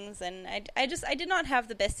things, and I did not have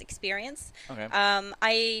the best experience. Okay.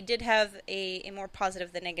 I did have a more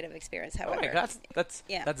positive than negative experience, however.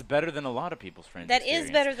 That's better than a lot of people's friends. That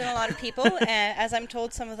is better than a lot of people. As I'm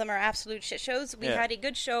told, some of them are absolute shit shows. We had a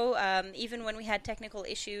good show, even when we had technical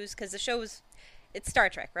issues, because the show was... It's Star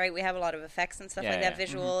Trek, right? We have a lot of effects and stuff like that,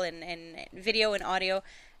 visual and video and audio.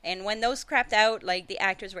 And when those crapped out, like, the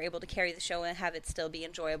actors were able to carry the show and have it still be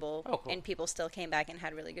enjoyable. Oh, cool. And people still came back and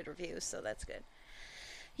had really good reviews, so that's good.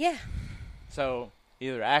 Yeah. So,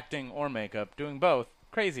 either acting or makeup, doing both,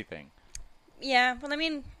 crazy thing. Yeah, well, I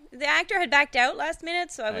mean, the actor had backed out last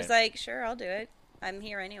minute, so I was Right. like, sure, I'll do it. I'm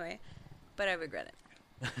here anyway. But I regret it.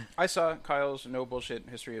 I saw Kyle's No Bullshit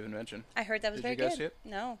History of Invention. I heard that was Did very you guys good. see it?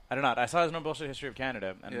 No. I don't know. I saw his No Bullshit History of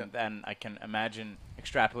Canada, and I can imagine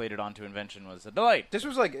extrapolated onto Invention was a delight. This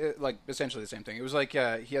was like essentially the same thing. It was like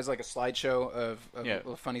he has like a slideshow of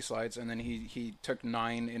little funny slides, and then he took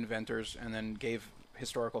 9 inventors and then gave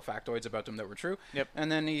historical factoids about them that were true. Yep.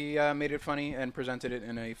 And then he made it funny and presented it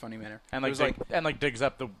in a funny manner. And digs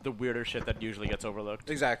up the weirder shit that usually gets overlooked.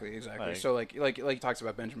 Exactly. Like- So like he talks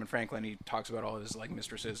about Benjamin Franklin, he talks about all his like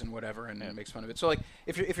mistresses and whatever, and makes fun of it. So like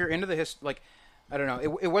if you're into the like I don't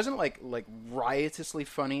know, it wasn't like riotously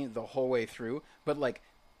funny the whole way through, but like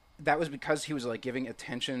that was because he was like giving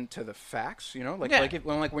attention to the facts, you know,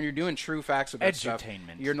 when you're doing true facts about stuff,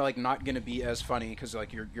 Edutainment. you're like not going to be as funny because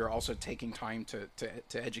like you're also taking time to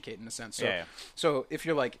educate in a sense. So, so if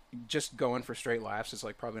you're like just going for straight laughs, it's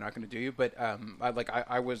like probably not going to do you. But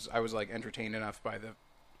I was like entertained enough by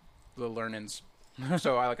the learnings.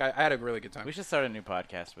 So I had a really good time. We should start a new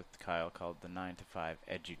podcast with Kyle called the 9 to 5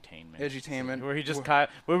 Edutainment. Edutainment. Where he just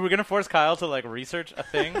we're gonna force Kyle to like research a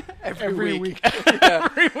thing every week.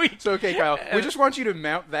 every week. So okay, Kyle, we just want you to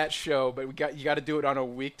mount that show, but you got to do it on a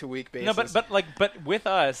week to week basis. No, but with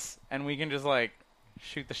us, and we can just like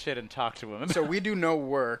shoot the shit and talk to him. So we do no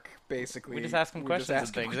work basically. We just ask him questions and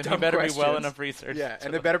things, and he dumb better be well questions. enough researched. Yeah,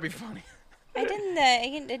 and it better be funny. I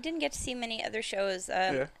didn't get to see many other shows.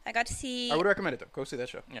 I got to see... I would recommend it, though. Go see that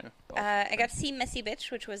show. Yeah. I got to see Messy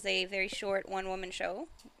Bitch, which was a very short one-woman show.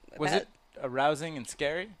 Was it arousing and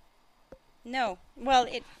scary? No. Well,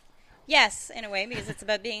 yes, in a way, because it's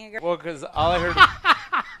about being a girl. Well, because all I heard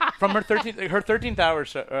from her 13th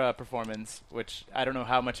hour performance, which I don't know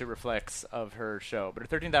how much it reflects of her show, but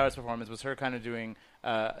her 13th hours performance was her kind of doing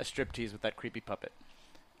a striptease with that creepy puppet.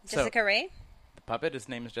 Jessica Rae? The puppet, his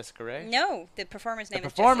name is Jessica Rae? No, the performer's name The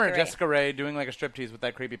is performer, Jessica Rae. Jessica Rae, doing like a striptease with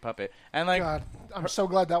that creepy puppet. And like, God, I'm so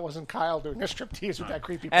glad that wasn't Kyle doing a striptease with that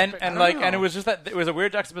creepy puppet. and like, and it was just that it was a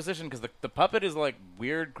weird juxtaposition because the puppet is like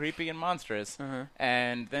weird, creepy, and monstrous,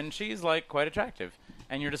 and then she's like quite attractive.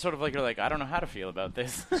 And you're just sort of like, I don't know how to feel about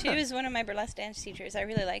this. She was one of my burlesque dance teachers. I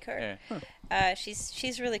really like her. Yeah.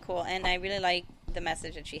 She's really cool, and I really like the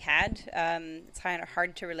message that she had. It's kind of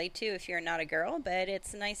hard to relate to if you're not a girl, but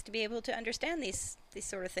it's nice to be able to understand these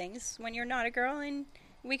sort of things when you're not a girl and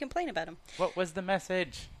we complain about them. What was the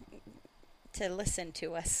message? To listen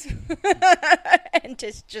to us and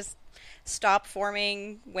to just stop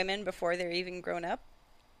forming women before they're even grown up.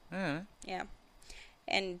 Yeah,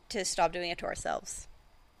 and to stop doing it to ourselves.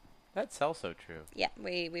 That's also true. Yeah,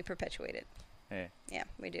 we perpetuate it. Yeah. Yeah,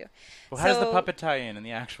 we do. Well, how does the puppet tie in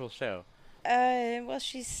the actual show? Well,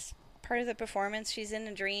 she's part of the performance. She's in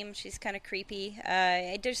a dream. She's kind of creepy.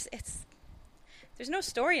 There's no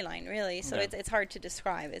storyline really, so it's hard to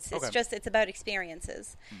describe. It's it's about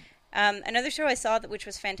experiences. Another show I saw which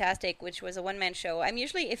was fantastic, which was a one-man show. I'm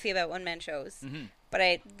usually iffy about one-man shows,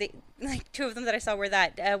 but like two of them that I saw were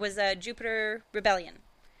was Jupiter Rebellion.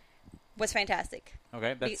 Was fantastic.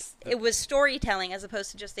 Okay, it was storytelling as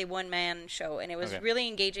opposed to just a one-man show, and it was really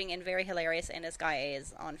engaging and very hilarious. And this guy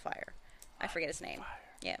is on fire. I forget his name.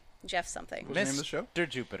 Yeah, Jeff something. What's the name of the show? Mr.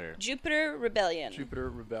 Jupiter. Jupiter Rebellion. Jupiter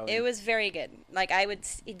Rebellion. It was very good. Like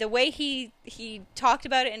the way he talked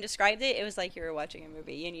about it and described it, it was like you were watching a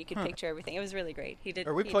movie and you could picture everything. It was really great.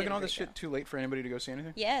 Are we plugging all this shit too late for anybody to go see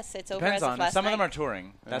anything? Yes, it's over Depends as of on. last Some night. of them are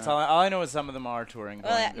touring. That's all I know is some of them are touring.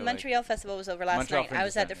 Well, Montreal Festival was over last Montreal night. Fringe I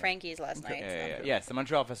was at the is Frankie's last night. Yeah. Yes, the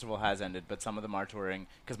Montreal Festival has ended, but some of them are touring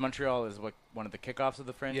because Montreal is one of the kickoffs of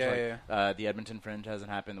the Fringe. The Edmonton Fringe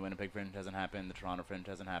hasn't happened. The Winnipeg Fringe hasn't happened. The Toronto Fringe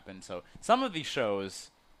hasn't happened. So some of these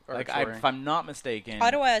shows, like if I'm not mistaken,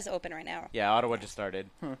 Ottawa is open right now. Yeah, Ottawa just started.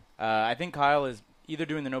 I think Kyle is either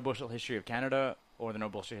doing the No Bullshit History of Canada or the No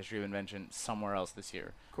Bullshit History of Invention somewhere else this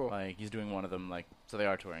year. Cool. Like he's doing one of them. Like so they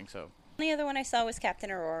are touring. So The only other one I saw was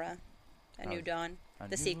Captain Aurora, A New Dawn,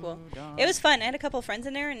 the sequel. Dawn. It was fun. I had a couple of friends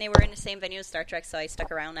in there, and they were in the same venue as Star Trek, so I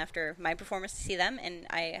stuck around after my performance to see them, and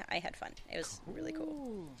I had fun. It was really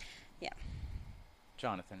cool. Yeah.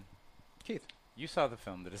 Jonathan, Keith, you saw the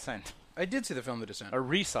film The Descent. I did see the film The Descent. Or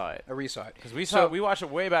resaw it. I resaw it. Because we watched it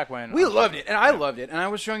way back when. We loved it, and I loved it. And I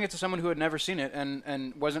was showing it to someone who had never seen it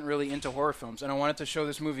and wasn't really into horror films. And I wanted to show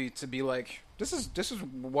this movie to be like, this is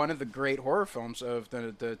one of the great horror films of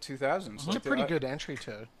the 2000s. It's a pretty good entry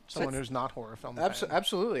to someone who's not horror film.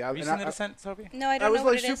 Absolutely. Have you seen The Descent, Sophie? No, I don't I was know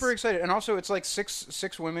what like it is. super excited, and also it's like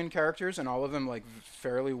six women characters, and all of them like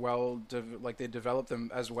fairly well, like they develop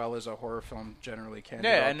them as well as a horror film generally can.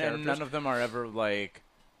 Yeah, and none of them are ever like.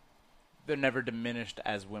 They're never diminished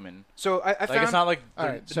as women. So I like found it's not like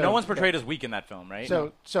so, no one's portrayed as weak in that film, right?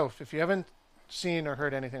 So if you haven't seen or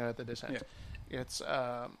heard anything about The Descent, it's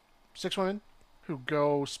 6 women who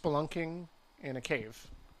go spelunking in a cave.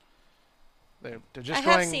 They're just I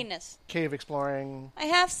have seen this. Cave exploring. I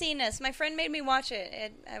have seen this. My friend made me watch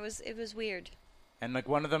it. It was weird. And like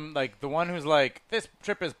one of them, like the one who's like, this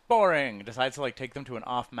trip is boring, decides to like take them to an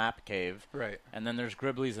off-map cave. Right. And then there's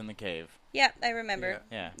Griblies in the cave. Yeah, I remember.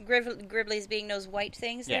 Yeah. Griblies being those white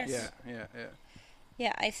things there. Yes.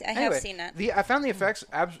 Yeah. I Anyway, have seen that. I found the effects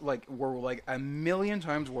were like a million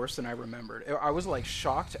times worse than I remembered. I was like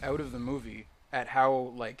shocked out of the movie at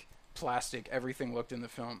how like plastic everything looked in the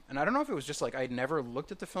film. And I don't know if it was just like I'd never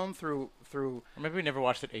looked at the film through Or maybe we never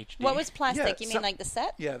watched it HD. What was plastic? Yeah, You mean like the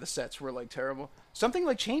set? Yeah, the sets were like terrible. Something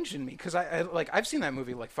like changed in me because I've seen that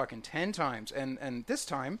movie like fucking 10 times, and this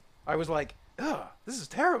time I was like, ugh, this is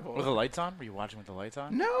terrible. Were the lights on? Were you watching with the lights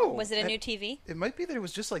on? No. Was it a new TV? It might be that it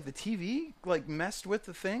was just like the TV like messed with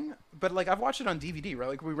the thing, but like I've watched it on DVD, right?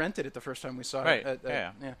 Like we rented it the first time we saw Right. it.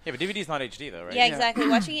 Yeah, but DVD's not HD though, right? Yeah, exactly.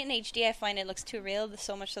 Watching it in HD, I find it looks too real,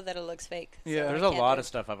 so much so that it looks fake. Yeah. There's I a can't lot do of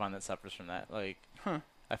stuff I find that suffers from that. Like, Huh.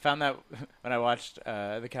 I found that when I watched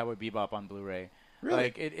the Cowboy Bebop on Blu-ray. Really?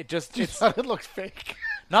 Like it just You it's thought it looked fake.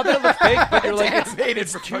 not that it looks fake, but you're like animated,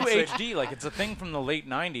 it's for too fuck's sake. HD. Like it's a thing from the late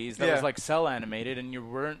 '90s that Yeah. was like cell animated, and you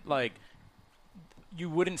weren't like you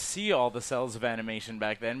wouldn't see all the cells of animation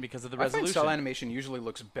back then because of the I find resolution. cell animation usually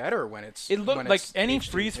looks better when it's It looked when like it's any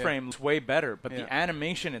HD, freeze yeah. frame looks way better, but Yeah. the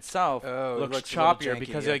animation itself Oh, it looks looks a little choppier janky,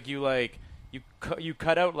 because yeah. you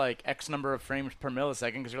cut out like X number of frames per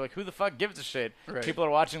millisecond because you're like, who the fuck gives a shit? Right. People are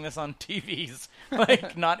watching this on TVs,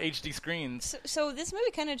 like not HD screens. So this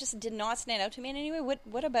movie kind of just did not stand out to me in any way.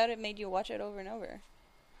 What about it made you watch it over and over?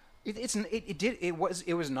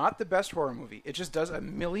 It was not the best horror movie. It just does a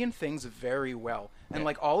million things very well, and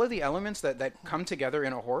like all of the elements that come together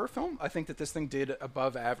in a horror film, I think that this thing did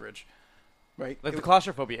above average. right? Like the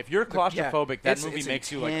claustrophobia. If you're claustrophobic, that movie it's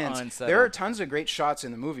makes you like intense. unsettled. There are tons of great shots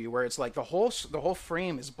in the movie where it's like the whole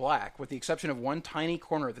frame is black, with the exception of one tiny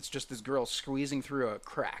corner that's just this girl squeezing through a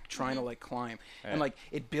crack, trying to like climb, and like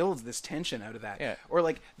it builds this tension out of that. Yeah. Or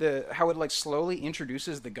like how it like slowly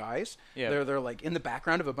introduces the guys. Yeah. They're like in the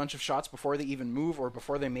background of a bunch of shots before they even move or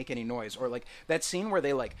before they make any noise. Or like that scene where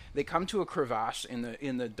they come to a crevasse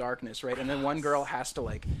in the darkness, right? And then one girl has to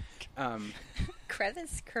like.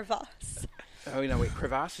 Crevasse. Oh no! Wait,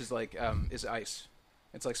 crevasse is like is ice.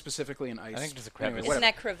 It's like specifically an ice. I think just a crevice. Isn't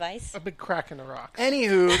that crevice? A big crack in the rocks.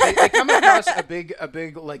 Anywho, they come across a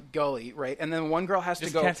big like gully, right? And then one girl has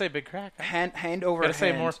Just to go can't say big crack. Huh? hand over Gotta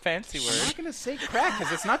hand. say more fancy I'm words. not gonna say crack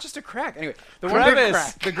because it's not just a crack. Anyway, the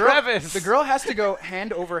Crevice. the girl has to go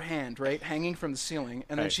hand over hand, right, hanging from the ceiling,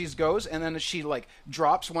 and then Right. she goes, and then she like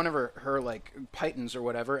drops one of her like pythons or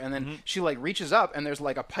whatever, and then she like reaches up, and there's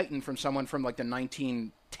like a python from someone from like the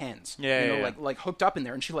 1910s, Yeah, you know, yeah. like hooked up in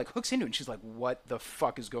there, and she like hooks into it, and she's like, "What the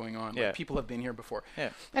fuck is going on? Yeah. Like, people have been here before." Yeah.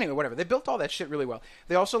 Anyway, whatever. They built all that shit really well.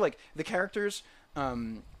 They also like the characters.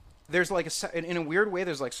 There's like in a weird way,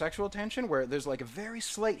 there's like sexual tension where there's like a very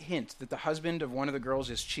slight hint that the husband of one of the girls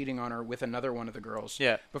is cheating on her with another one of the girls.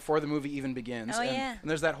 Yeah. Before the movie even begins. Oh, and, yeah. And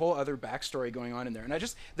there's that whole other backstory going on in there, and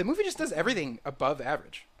the movie just does everything above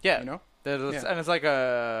average. Yeah. You know. There's- Yeah. And it's like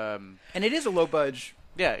a. And it is a low budge.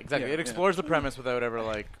 Yeah, exactly. Yeah, It explores the premise without ever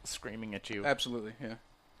like screaming at you. Absolutely. Yeah.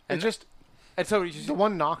 And just. And so you The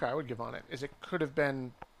one knock I would give on it is it could have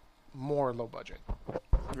been more low budget.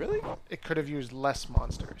 Really? It could have used less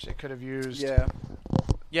monsters. It could have used Yeah.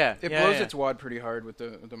 yeah, It yeah, blows yeah. its wad pretty hard with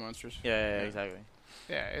the monsters. Yeah, exactly.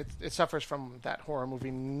 yeah. It suffers from that horror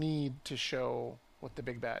movie need to show what the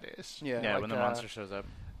big bad is. Yeah. Yeah, like, when the monster shows up.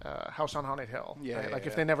 House on Haunted Hill. Yeah, right? yeah, Like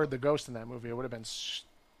if yeah. they never had the ghost in that movie, it would have been.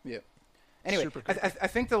 Yeah. Anyway, Super I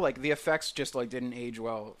think the effects just like didn't age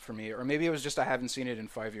well for me, or maybe it was just I haven't seen it in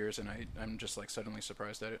 5 years and I'm just like suddenly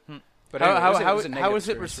surprised at it. But anyway, How it was a was it negative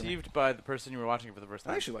experience for me. received by the person you were watching it for the first I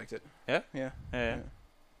time? actually liked it. Yeah? Yeah. Yeah.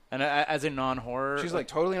 And as a non-horror, She's like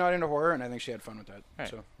totally not into horror, and I think she had fun with that. Right.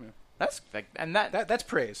 So yeah. that's like, and that That's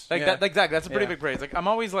praise. like yeah. that exactly that's a pretty Yeah. big praise. Like I'm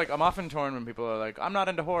often torn when people are like, I'm not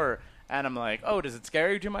into horror, and I'm like, oh, does it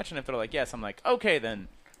scare you too much? And if they're like, yes, I'm like, okay, then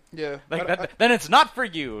Yeah. like I- that, then it's not for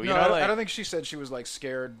you. You no, know, I like, don't think she said she was like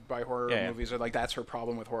scared by horror Yeah, yeah. movies, or like that's her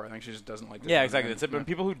problem with horror. I think she just doesn't like. The yeah, genre. exactly. That's it. Yeah. But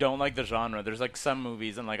people who don't like the genre, there's like some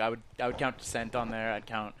movies, and like I would count Descent on there. I'd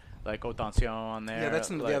count like Attention on there. Yeah,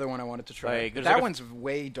 that's like, the other one I wanted to try. like, there's that like a- one's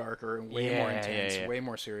way darker and way more Yeah, intense, yeah. way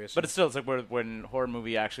more serious. But it's still like when horror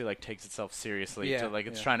movie actually like takes itself seriously. Yeah, to, like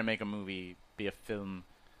it's yeah. trying to make a movie be a film.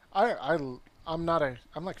 I'm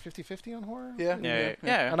like 50-50 on horror. yeah,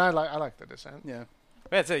 Yeah. And I like The Descent. yeah.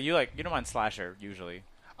 That's it. You don't mind slasher usually.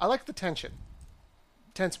 I like the tension.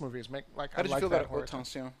 Tense movies make like. How I did like you feel that about horror.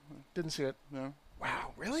 Attention? Didn't see it. No.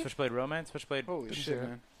 Wow, really? Switchblade Romance. Switchblade. Holy Didn't see shit, it.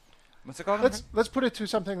 man. What's it called? Let's put it to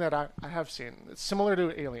something that I have seen. It's similar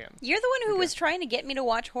to Alien. You're the one who was trying to get me to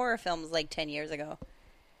watch horror films like 10 years ago.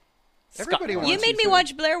 Everybody wants You made me to.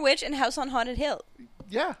 watch Blair Witch and House on Haunted Hill.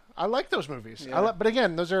 Yeah, I like those movies. Yeah. But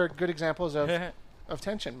again, those are good examples of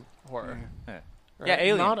tension horror. Yeah. right? Yeah,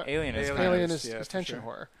 Alien. Not Alien is. Alien. kind of- Alien is- is, yeah, is for tension sure.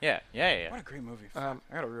 horror. Yeah. What a great movie. Um,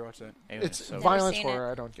 I gotta rewatch that. Alien It's is so violence seen it.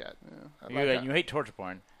 horror. I don't get. You hate torture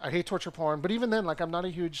porn. I hate torture porn, but even then, like I'm not a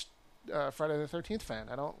huge Friday the 13th fan.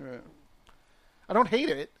 I don't hate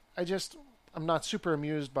it. I'm not super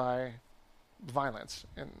amused by violence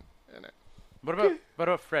in it. What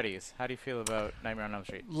about Freddy's? How do you feel about Nightmare on Elm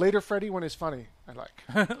Street? Later Freddy when he's funny, I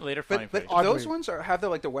like. Later, funny But Freddy. Oddly. those ones have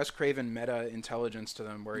the Wes Craven meta intelligence to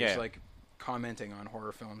them, where Yeah. he's like commenting on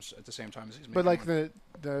horror films at the same time as he's making But like one.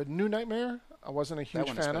 the new Nightmare, I wasn't a that huge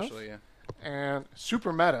one fan especially, of, and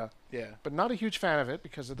super meta, yeah. but not a huge fan of it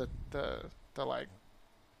because of the like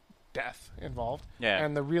death involved. Yeah.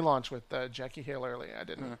 And the relaunch with Jackie Hale Early, I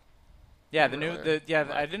didn't. Yeah, really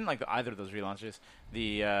I didn't like either of those relaunches.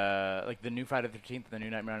 The like the new Friday the 13th and the new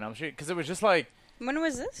Nightmare on Elm Street, because it was just like When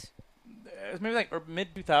was this? it was maybe like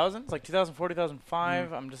mid 2000s, like 2004,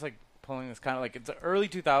 2005. I'm just like pulling this kind of like it's the early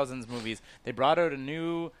 2000s movies. They brought out a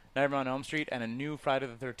new Nightmare on Elm Street and a new Friday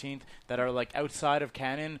the 13th that are like outside of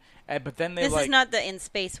canon, but then they This like is not the in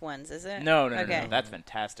space ones, is it? no, Okay. that's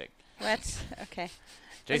fantastic. What? Okay.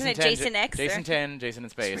 Jason Isn't it 10, Jason X, Jason or- 10, Jason in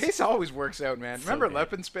Space. Space always works out, man. So Remember good.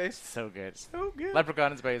 Lep in Space? So good. So good.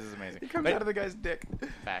 Leprechaun in Space is amazing. He comes But- out of the guy's dick.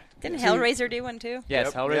 fact. Didn't See- Hellraiser do one too? Yes,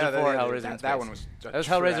 Yep. Hellraiser Yeah, 4, that- Hellraiser in that Space. one was a That was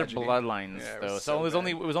Hellraiser tragedy. Bloodlines, Yeah, it though. was So it was bad.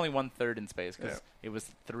 only 1/3 in space because it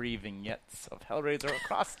was 3 vignettes of Hellraiser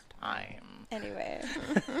across time. Anyway.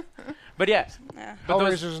 But yeah, Yeah. but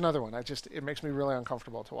those, Hellraiser's another one. It makes me really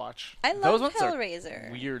uncomfortable to watch. I those love ones are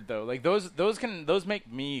Hellraiser. weird though. Like those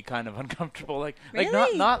make me kind of uncomfortable. Like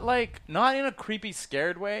Really? not in a creepy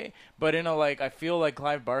scared way, but in a like I feel like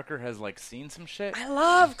Clive Barker has like seen some shit. I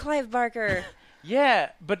love Clive Barker. Yeah,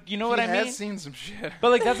 but you know what I He mean. has seen some shit.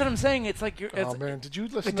 But like that's what I'm saying. It's like you're. Oh man, did you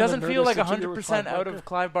listen? It doesn't to the feel like Nerdist interview with 100% Clive out Barker? of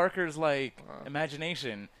Clive Barker's like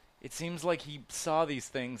imagination. It seems like he saw these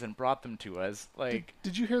things and brought them to us. Like,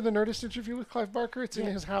 Did you hear the Nerdist interview with Clive Barker? It's in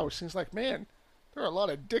his house. He's like, man, there are a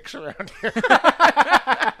lot of dicks around here.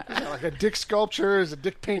 There's like a dick sculpture, there's a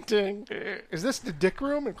dick painting. Is this the dick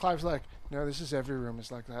room? And Clive's like, no, this is every room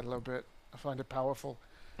is like that a little bit. I find it powerful.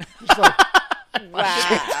 He's like, Wow.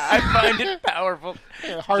 I find it powerful.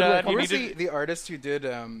 hard John, work. you Who need was to- the artist who did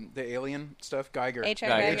the alien stuff? Geiger. H.R.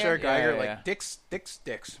 Geiger. Geiger. H.R. Geiger, Yeah, like yeah.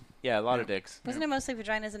 dicks. Yeah, a lot of dicks. Wasn't it mostly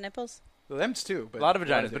vaginas and nipples? Well, them too. But A lot of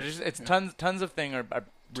vaginas, but dicks. it's tons of things are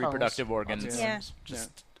reproductive organs. Yeah.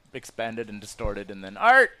 Just expanded and distorted, and then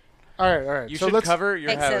art. All right. You so should let's cover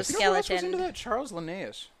your house. You know who else was Skeleton. into that? Charles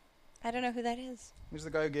Linnaeus. I don't know who that is. He's the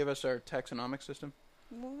guy who gave us our taxonomic system.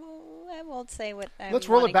 Well, I won't say what I'm let's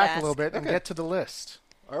roll it wanting back to a little ask. bit and Okay. get to the list.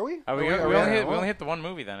 Are we? Oh, we Are only hit the one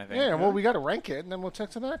movie then, I think. Yeah, well, we got to rank it, and then we'll take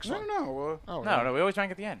to the next No, one. no. Well, Oh, No, we always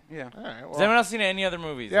rank at the end. yeah. All right. Has Well, anyone else seen any other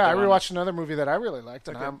movies? yeah, I that go on rewatched another movie that I really liked,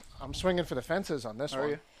 and Okay. I'm swinging for the fences on this Are one.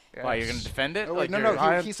 you? this? Why, you're Yes. going to defend it? Oh, wait, Like no, you're-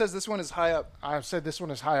 no. He says this one is high up. I've said this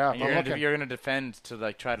one is high up. You're I'm going looking. to defend to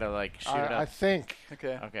like try to like shoot it I up. think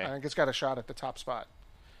Okay. Okay. I think it's got a shot at the top spot.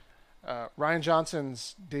 Ryan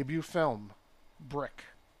Johnson's debut film, Brick.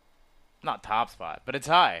 Not top spot, but it's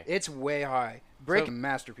high. It's way high. Brick So-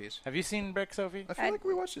 masterpiece. Have you seen Brick, Sophie? I feel I- like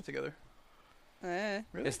we watched it together. Uh,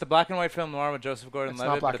 Really? It's the black and white film noir with Joseph It's Gordon-Levitt,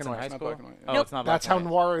 not black but it's and in white. high It's not school. black and white. Oh, Nope. it's not black That's how and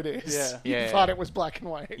white. noir it is. Yeah. You Yeah. thought it was black and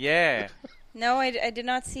white. Yeah. no, I did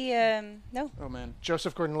not see. No. Oh man.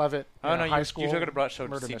 Joseph Gordon-Levitt. Oh in no, a high you school took her to Broad Show to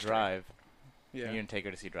murder see mystery. Drive. Yeah. You didn't take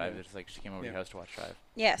her to see Drive. Yeah. It's just like she came over to your Yeah. house to watch Drive.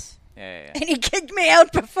 Yes. Yeah. And he kicked me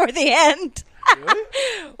out before the end. Really?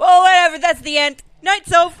 Well, whatever. That's the end. Night,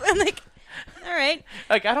 Soph. I'm like, all right.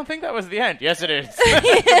 Like, I don't think that was the end. Yes, it is.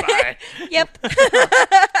 Goodbye. Yep.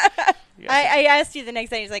 Yeah. I asked you the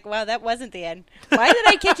next day. He's like, wow, that wasn't the end. Why did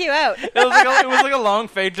I kick you out? It was like a long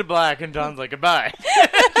fade to black, and John's like, goodbye.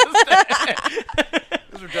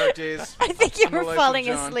 Those were dark days. I think you On the were life of falling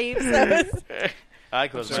John. asleep. So it's, I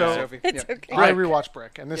closed my So- eyes. Sophie. it's Yeah. okay. I Brick. rewatched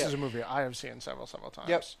Brick, and this Yeah. is a movie I have seen several times.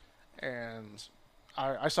 Yep. And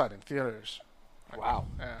I saw it in theaters. Wow.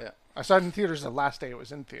 Yeah. Yeah. I saw it in theaters the last day it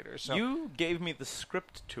was in theaters. So You gave me the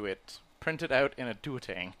script to it, printed out in a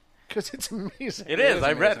duotang. because it's amazing. It is is.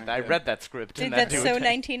 I amazing, read yeah. that script in Dude, that that's duotang. so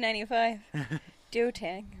 1995.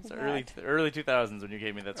 Duotang. It's the early 2000s when you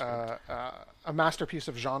gave me that script. A masterpiece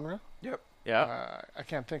of genre. Yep. Yeah. I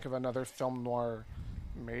can't think of another film noir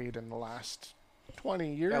made in the last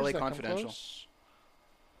 20 years. LA that come Confidential. close.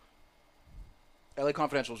 LA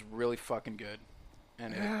Confidential is really fucking good,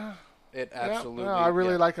 and Yeah. it Yeah, absolutely. no, I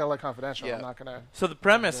really yeah. like LA Confidential. Yeah. I'm not gonna. So the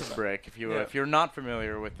premise Yeah. of Brick, if Yeah. you're not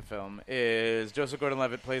familiar with the film, is Joseph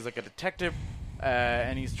Gordon-Levitt plays like a detective,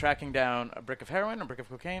 and he's tracking down a brick of heroin, a brick of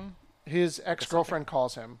cocaine. His ex-girlfriend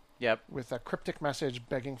calls him Yep. with a cryptic message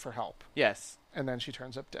begging for help, Yes. and then she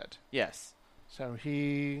turns up dead. Yes. So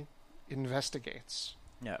he investigates.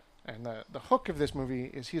 Yep. And the hook of this movie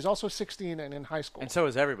is he's also 16 and in high school. And so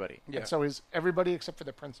is everybody, Yeah. And so is everybody except for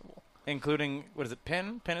the principal. including what is it?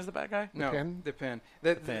 Pin? Pin is the bad guy. No, Pin? the pin.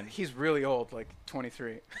 Pin. He's really old, like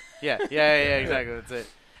 23. Yeah. Exactly. That's it.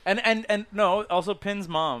 And no, also Pin's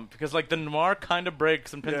mom, because like the noir kind of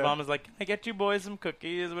breaks, and Pin's Yeah. mom is like, "I get you boys some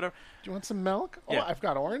cookies, whatever." Do you want some milk? Oh, Yeah. I've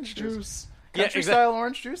got orange juice. Yeah, Country style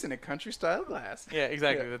orange juice in a country style glass. Yeah,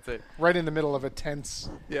 exactly. Yeah. That's it. Right in the middle of a tense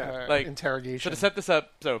Yeah. Like, interrogation. So to set this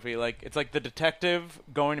up, Sophie, like it's like the detective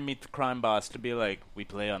going to meet the crime boss to be like, we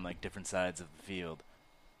play on like different sides of the field,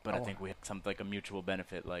 but I Oh. think we have some like a mutual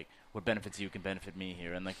benefit. Like what benefits you can benefit me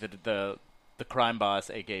here, and like the crime boss,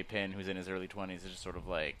 aka Pin, who's in his early 20s, is just sort of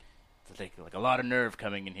like. It's like a lot of nerve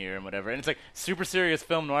coming in here and whatever, and it's like super serious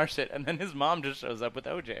film noir shit. And then his mom just shows up with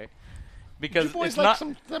OJ because you boys it's like not.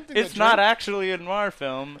 something It's to not drink? actually a noir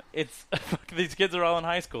film. It's these kids are all in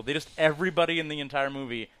high school. They just everybody in the entire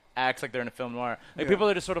movie acts like they're in a film noir. Like Yeah. people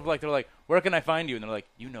are just sort of like they're like, "Where can I find you?" And they're like,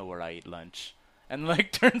 "You know where I eat lunch." And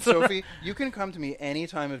like turns around. Sophie, you can come to me any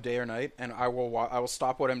time of day or night, and I will. I will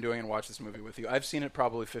stop what I'm doing and watch this movie with you. I've seen it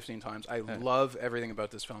probably 15 times. I love everything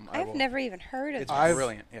about this film. I've never even heard of It's this. I've-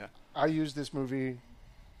 brilliant. Yeah, I use this movie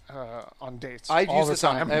on dates I all use the this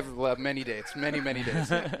time. on many dates, many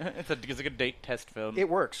days. it's like a date test film. It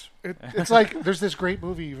works. It's like there's this great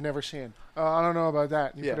movie you've never seen. I don't know about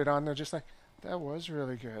that. You Yeah. put it on, they're just like, that was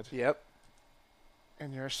really good. Yep.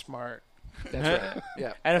 And you're smart. That's right.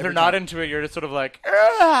 Yeah. And if Every they're not time. into it, you're just sort of like,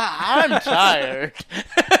 I'm tired.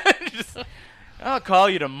 Just, I'll call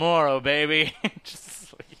you tomorrow, baby.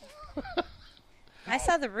 Just like, I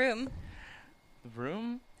saw The Room. The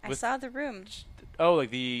Room? I saw The Room. Oh,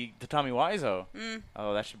 like the Tommy Wiseau.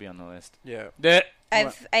 Oh, that should be on the list. Yeah.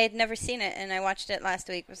 I had never seen it, and I watched it last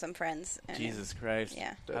week with some friends. And Jesus Christ.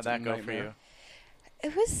 Yeah. How'd That's a that go for nightmare. you?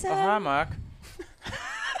 It was. Oh, hi, Mark.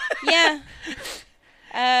 Yeah.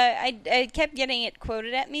 I kept getting it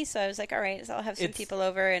quoted at me, so I was like, all right, so I'll have some It's- people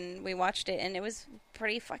over, and we watched it, and it was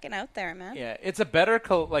pretty fucking out there, man. Yeah, it's a better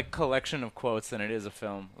collection of quotes than it is a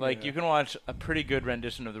film. Like, Yeah. you can watch a pretty good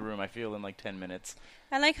rendition of The Room, I feel, in like 10 minutes.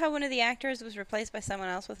 I like how one of the actors was replaced by someone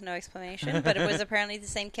else with no explanation, but it was apparently the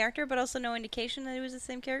same character, but also no indication that it was the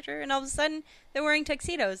same character, and all of a sudden, they're wearing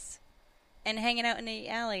tuxedos and hanging out in the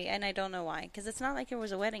alley, and I don't know why, because it's not like there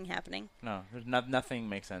was a wedding happening. No, there's nothing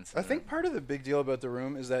makes sense. I think part of the big deal about The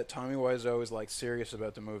Room is that Tommy Wiseau is like serious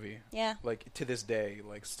about the movie. Yeah. Like to this day,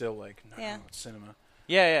 like still like no, Yeah. it's cinema.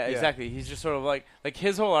 Yeah, Yeah. exactly. He's just sort of like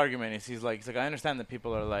his whole argument is he's like I understand that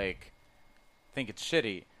people are like think it's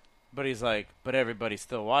shitty, but he's like, but everybody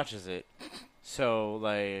still watches it. So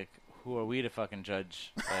like, who are we to fucking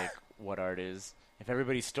judge like what art is? If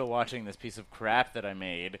everybody's still watching this piece of crap that I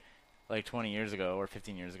made like 20 years ago or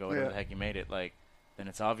 15 years ago, whatever Yeah. the heck you made it, like, then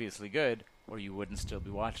it's obviously good, or you wouldn't still be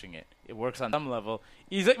watching it. It works on some level.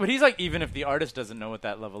 But he's like, even if the artist doesn't know what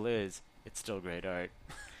that level is, it's still great art.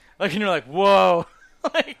 Like, and you're like, whoa.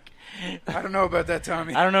 Like, I don't know about that,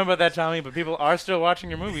 Tommy. I don't know about that, Tommy, but people are still watching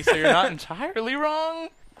your movie, so you're not entirely wrong?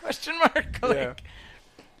 Question mark. Like, Yeah.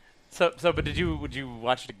 So, but would you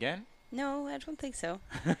watch it again? No, I don't think so.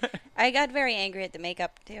 I got very angry at the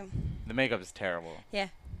makeup, too. The makeup is terrible. Yeah.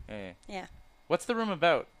 Yeah. What's The Room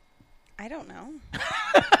about? I don't know.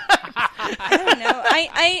 I don't know.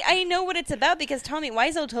 I know what it's about because Tommy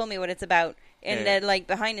Wiseau told me what it's about in Yeah. the like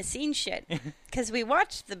behind the scenes shit. Because we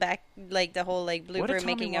watched the whole like What did blooper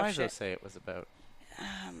Tommy making of Wiseau shit. say it was about?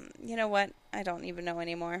 You know what? I don't even know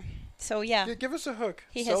anymore. So yeah, Give us a hook.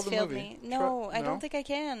 he Sell has the failed movie. me. No, I don't think I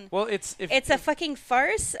can. Well, It's a fucking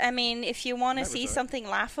farce. I mean, if you want to That was see all right. something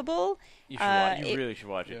laughable, you should watch. You it- really should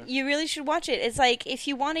watch it. Yeah. you really should watch it. It's like if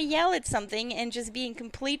you want to yell at something and just be in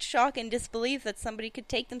complete shock and disbelief that somebody could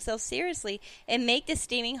take themselves seriously and make this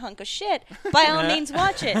steaming hunk of shit, by all means,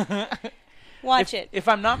 watch it. Watch it. If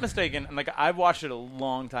I'm not mistaken, and like I watched it a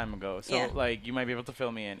long time ago, so Yeah. like you might be able to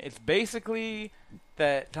fill me in. It's basically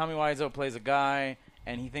that Tommy Wiseau plays a guy,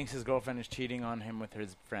 and he thinks his girlfriend is cheating on him with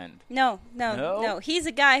his friend. No. No? He's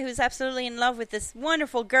a guy who's absolutely in love with this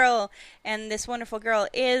wonderful girl, and this wonderful girl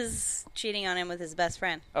is cheating on him with his best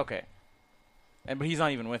friend. Okay, but he's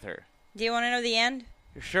not even with her. Do you want to know the end?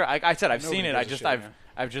 Sure, I said I've seen Nobody it. I gives a just shit,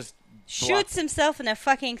 I've just Shoots himself in the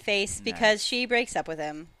fucking face because Nice. she breaks up with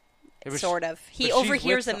him. It was- Sort of. He but she's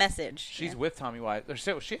overhears with a message. She's Yeah. with Tommy Wiseau.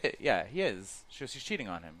 So yeah, he is. She's cheating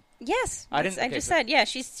on him. Yes. I didn't- I okay, just so- said, yeah,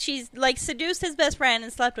 she's like seduced his best friend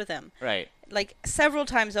and slept with him. Right. Like several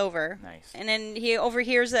times over. Nice. And then he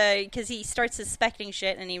overhears because he starts suspecting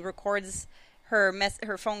shit and he records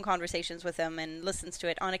her phone conversations with him and listens to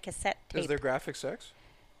it on a cassette tape. Is there graphic sex?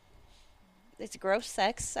 It's gross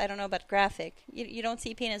sex. I don't know about graphic. You don't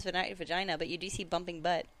see penis vagina, but you do see bumping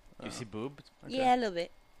butt. Do you see boobs? Okay. Yeah, a little bit.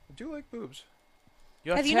 I do like boobs.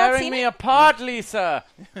 You're Have you not tearing seen me it? apart, Lisa.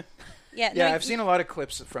 Yeah, Yeah, no, I've seen a lot of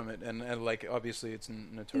clips from it, and like obviously it's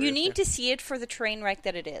notorious. You need to see it for the train wreck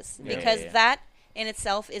that it is, Yeah, because yeah. that in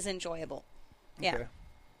itself is enjoyable. Yeah. Okay.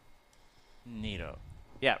 Neato.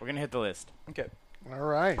 Yeah, we're gonna hit the list. Okay. All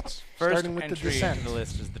right. First Starting with the entry Descent. in the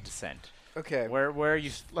list is The Descent. Okay. Where are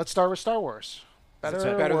you? Let's start with Star Wars. Better It's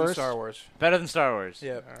or better than worse? Star Wars. Better than Star Wars.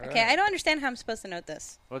 Yeah. All Okay, right. I don't understand how I'm supposed to note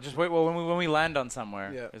this. Well, just wait. Well, when we land on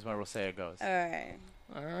somewhere Yeah. is where we'll say it goes. All right.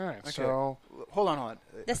 All right. Okay. So Hold on.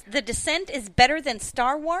 The Descent is better than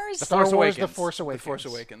Star Wars? The Star Force Wars: The Awakens. Force The Awakens. Force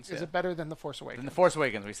Awakens. Is Yeah. it better than The Force Awakens? In The Force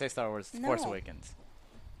Awakens, we say Star Wars. The No. Force Awakens.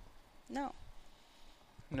 No.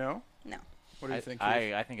 No. No. What do you think? Keith?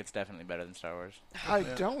 I think it's definitely better than Star Wars. I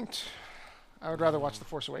Yeah. don't. I would rather watch The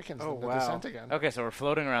Force Awakens Oh, than The wow. Descent again. Okay, so we're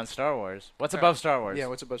floating around Star Wars. What's Yeah. above Star Wars? Yeah.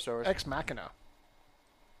 What's above Star Wars? Ex Machina.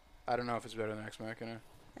 I don't know if it's better than Ex Machina.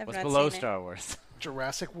 I've What's not below seen Star Wars?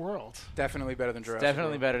 Jurassic World. Definitely better than Jurassic.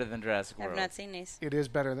 Definitely World. better than Jurassic it. I've World. not seen these. It is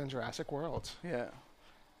better than Jurassic World. Yeah.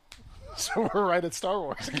 So we're right at Star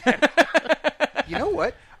Wars. You know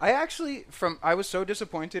what? I was so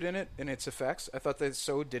disappointed in it in its effects. I thought that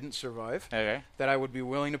so didn't survive Okay. that I would be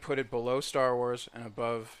willing to put it below Star Wars and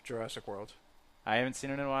above Jurassic World. I haven't seen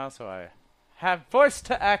it in a while, so I have forced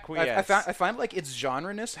to acquiesce. I find like its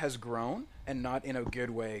genre-ness has grown, and not in a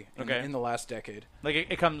good way in the last decade. Like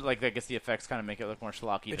it comes like I guess the effects kind of make it look more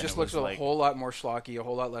schlocky. It just looks a whole lot more schlocky, a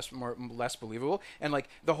whole lot less believable, and like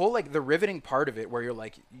the whole like the riveting part of it, where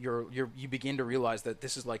you begin to realize that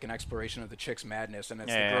this is like an exploration of the chick's madness, and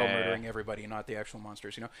it's the girl murdering everybody, not the actual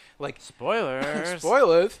monsters. You know, like spoilers.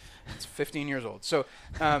 Spoilers. It's 15 years old, so.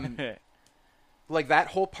 Like that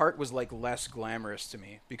whole part was like less glamorous to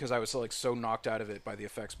me because I was like so knocked out of it by the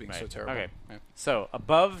effects being so terrible. Okay, yeah. So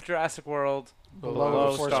above Jurassic World,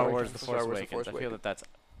 below Star Wars: The Force Awakens. I feel that that's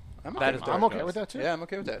I'm okay with that too. Yeah, I'm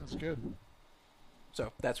okay with that. That's good.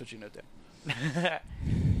 So that's what you know, Dan.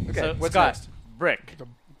 Okay, so what's Scott, next? Brick.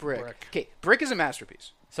 Brick. Okay, Brick is a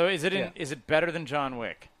masterpiece. So is it better than John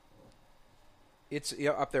Wick? It's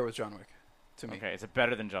up there with John Wick, to me. Okay, is it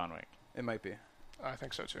better than John Wick? It might be. I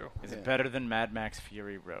think so too. Is it better than Mad Max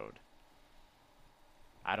Fury Road?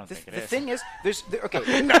 I don't think it is. The thing is, okay.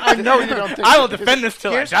 I know you don't think I will defend this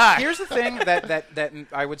till I die. Here's the thing that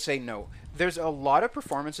I would say no. There's a lot of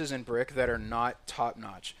performances in Brick that are not top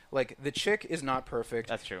notch. Like the chick is not perfect.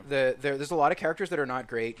 That's true. There's a lot of characters that are not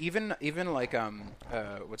great. Even like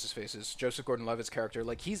what's his face is Joseph Gordon-Levitt's character.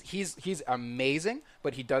 Like he's amazing,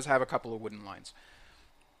 but he does have a couple of wooden lines.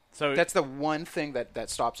 So that's the one thing that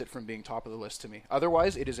stops it from being top of the list to me.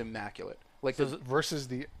 Otherwise, it is immaculate. Like versus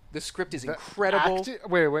the script is incredible.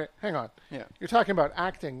 Wait, hang on. Yeah, you're talking about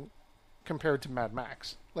acting compared to Mad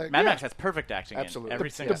Max. Like Mad Max has perfect acting. Absolutely, in every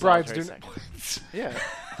single. The brides do. Yeah,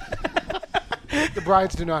 the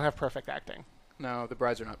brides do not have perfect acting. No, the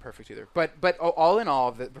brides are not perfect either. But all in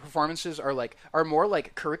all, the performances are more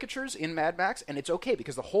like caricatures in Mad Max, and it's okay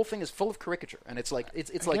because the whole thing is full of caricature, and it's like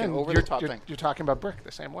like an over the top thing. You're talking about Brick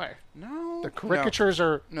the same way. No, the caricatures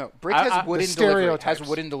are Brick has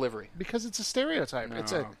wooden delivery because it's a stereotype. No.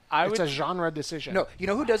 It's a genre decision. No, you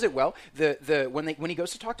know who does it well? When he goes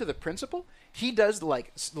to talk to the principal, he does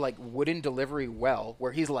like wooden delivery well,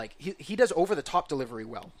 where he's like he does over the top delivery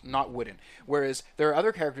well, not wooden. Whereas there are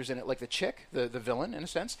other characters in it, like the chick, the villain in a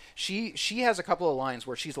sense. She has a couple of lines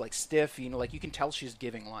where she's like stiff, like you can tell she's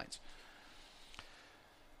giving lines.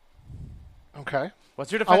 Okay.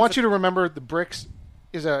 What's your defense? I want you to remember the Bricks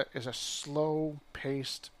is a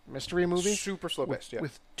slow-paced mystery movie. Super slow-paced,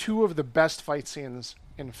 with two of the best fight scenes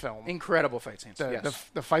in film. Incredible fight scenes.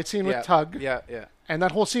 The fight scene with Tug. Yeah. And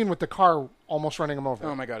that whole scene with the car almost running him over.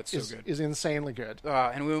 Oh my God, it's so good. Is insanely good.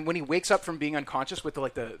 And when he wakes up from being unconscious with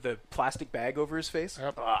the plastic bag over his face.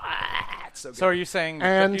 Yep. It's so good. So are you saying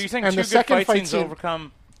two good fight scenes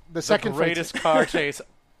overcome the greatest car chase of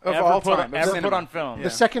ever all put time, ever put on film? Yeah. The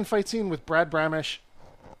second fight scene with Brad Bramish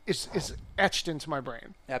is etched into my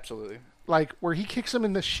brain. Absolutely. Like where he kicks him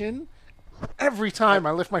in the shin. Every time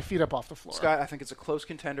I lift my feet up off the floor. Scott, I think it's a close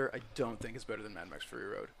contender. I don't think it's better than Mad Max Fury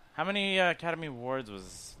Road. How many Academy Awards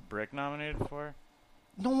was Brick nominated for?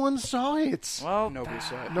 No one saw it. Well, nobody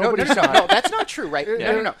saw it. Nobody saw it. No, that's not true, right?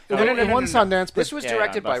 No. It won Sundance. But this was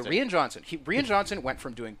directed by Rian Johnson. Rian Johnson went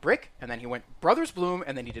from doing Brick, and then he went Brothers Bloom,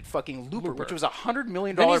 and then he did fucking Looper. Which was $100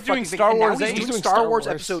 million. Then he's doing Star Wars. He's doing Star Wars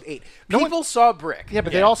Episode 8. People saw Brick. Yeah,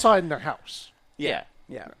 but they all saw it in their house. Yeah.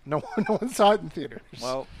 No one saw it in theaters.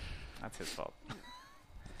 Well, that's his fault.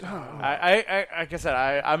 I like I said,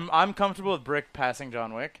 I'm comfortable with Brick passing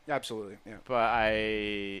John Wick. Absolutely, yeah.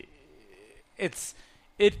 But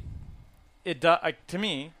to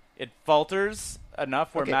me, it falters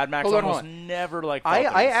enough where Mad Max almost never falters.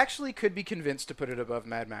 I actually could be convinced to put it above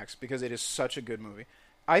Mad Max because it is such a good movie.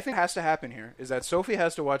 I think what has to happen here is that Sophie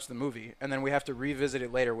has to watch the movie, and then we have to revisit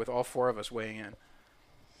it later with all four of us weighing in.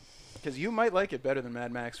 Because you might like it better than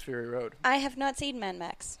Mad Max Fury Road. I have not seen Mad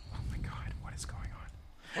Max. Oh my God, what is going on?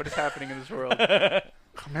 What is happening in this world? Oh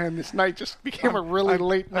man, this night just became a really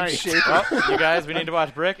late night. Well, you guys, we need to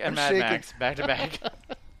watch Brick and Mad Max back to back.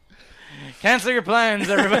 Cancel your plans,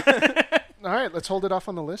 everybody. All right, let's hold it off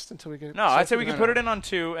on the list until we get. No, I'd say we can put it in on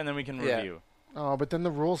 2, and then we can review. Oh, but then the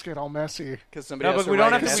rules get all messy. Because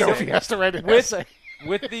Sophie has to write an essay.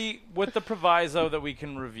 with the proviso that we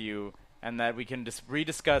can review. And that we can just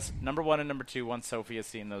rediscuss number 1 and number 2 once Sophie has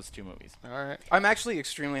seen those 2 movies. All right. I'm actually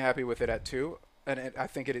extremely happy with it at 2, and I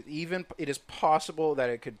think it is possible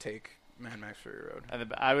that it could take Mad Max Fury Road.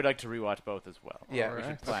 And I would like to rewatch both as well. Yeah, we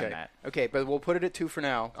should plan that. Okay, but we'll put it at 2 for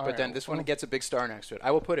now. But then this one gets a big star next to it.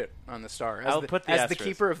 I will put it on the star. I'll put the the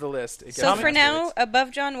keeper of the list. So for now,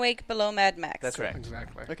 above John Wick, below Mad Max. That's right.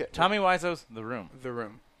 Exactly. Okay. Tommy Wiseau's The Room. The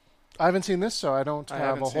Room. I haven't seen this, so I don't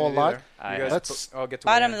have a whole lot. I'll get to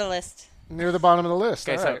bottom of the list. Near the bottom of the list.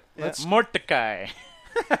 Okay, all right. Let's Mordecai.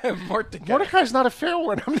 Mordecai's not a fair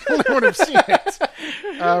one. I'm the only one who's seen it.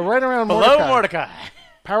 Right around Below Mordecai.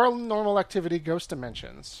 Paranormal Activity, Ghost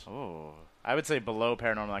Dimensions. Oh. I would say below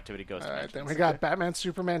Paranormal Activity Ghost All right, Dimensions. then we got Batman,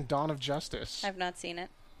 Superman, Dawn of Justice. I've not seen it.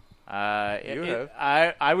 You have.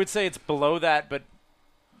 I would say it's below that, but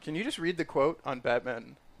Can you just read the quote on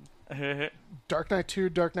Batman? Dark Knight 2,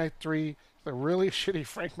 Dark Knight 3, the really shitty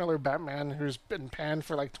Frank Miller Batman who's been panned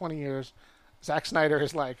for like 20 years. Zack Snyder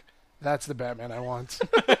is like, that's the Batman I want.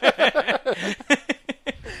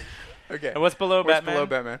 Okay. what's below What's Batman? below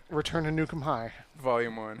Batman? Return to Nukem High.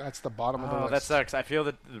 Volume 1. That's the bottom of the Oh, list. that sucks. I feel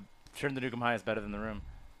that the Turn the Nukem High is better than The Room.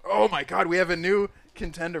 Oh my god, we have a new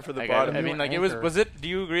contender for the I bottom. mean, like, Anchor. was it, do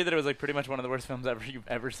you agree that it was, like, pretty much one of the worst films you've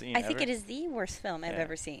ever seen? I think it is the worst film I've Yeah.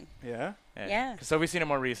 ever seen. Yeah? Yeah. So we've seen it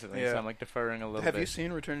more recently, Yeah. so I'm, like, deferring a little Have bit. you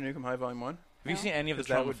seen Return to Nukem High Volume 1? Have you seen any of the 'Cause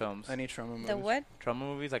that trauma would- films? Any trauma movies? The what? Trauma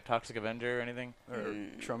movies, like Toxic Avenger or anything? Or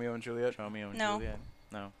Romeo and Juliet? Romeo and No. Juliet?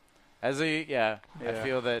 No. I Yeah.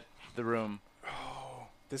 feel that The Room.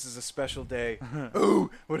 This is a special day. Ooh!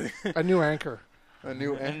 What A new anchor. a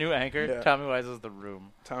new A new anchor? Yeah. Tommy Wiseau's The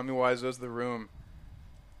Room. Tommy Wiseau's The Room.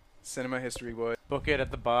 Cinema history, boy. Book it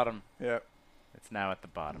at the bottom. Yeah. It's now at the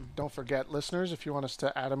bottom. Don't forget, listeners, if you want us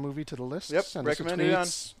to add a movie to the list, Yep, send us a recommend it on-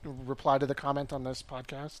 tweet, reply to the comment on this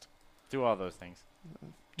podcast. Do all those things.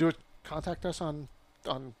 Contact us on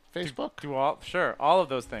Facebook. Do all, sure, all of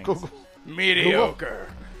those things. Google. Mediocre.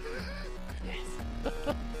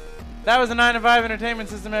 That was the 9 to 5 entertainment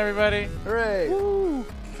system, everybody. Hooray!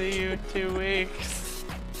 See you in 2 weeks.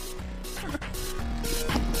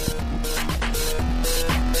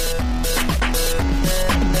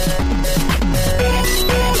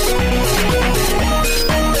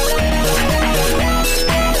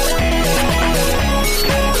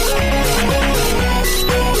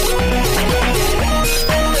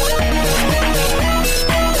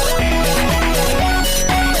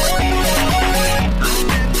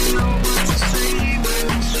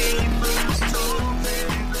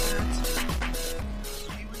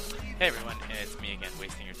 Hey everyone, it's me again,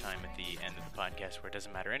 wasting your time at the end of the podcast where it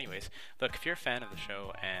doesn't matter anyways. Look, if you're a fan of the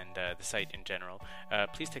show and the site in general,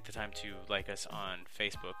 please take the time to like us on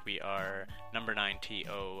Facebook. We are number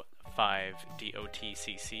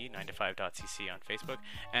 9TO5DOTCC, 9to5.cc on Facebook,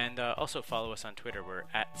 and also follow us on Twitter. We're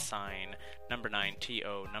at sign number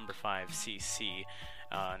 9TO number 5CC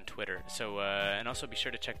on Twitter. So, and also be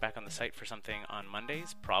sure to check back on the site for something on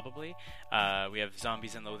Mondays, probably. We have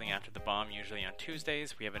Zombies and Loathing After the Bomb usually on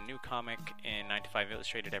Tuesdays. We have a new comic in 9 to 5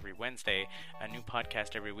 Illustrated every Wednesday, a new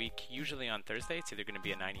podcast every week, usually on Thursday. It's either going to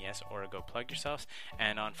be a 9ES or a Go Plug Yourselves.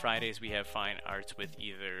 And on Fridays, we have Fine Arts with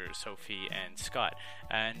either Sophie and Scott.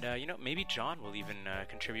 And, maybe John will even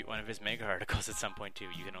contribute one of his mega articles at some point, too.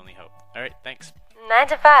 You can only hope. All right, thanks.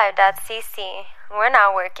 9to5.cc. We're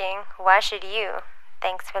not working. Why should you?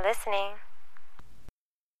 Thanks for listening.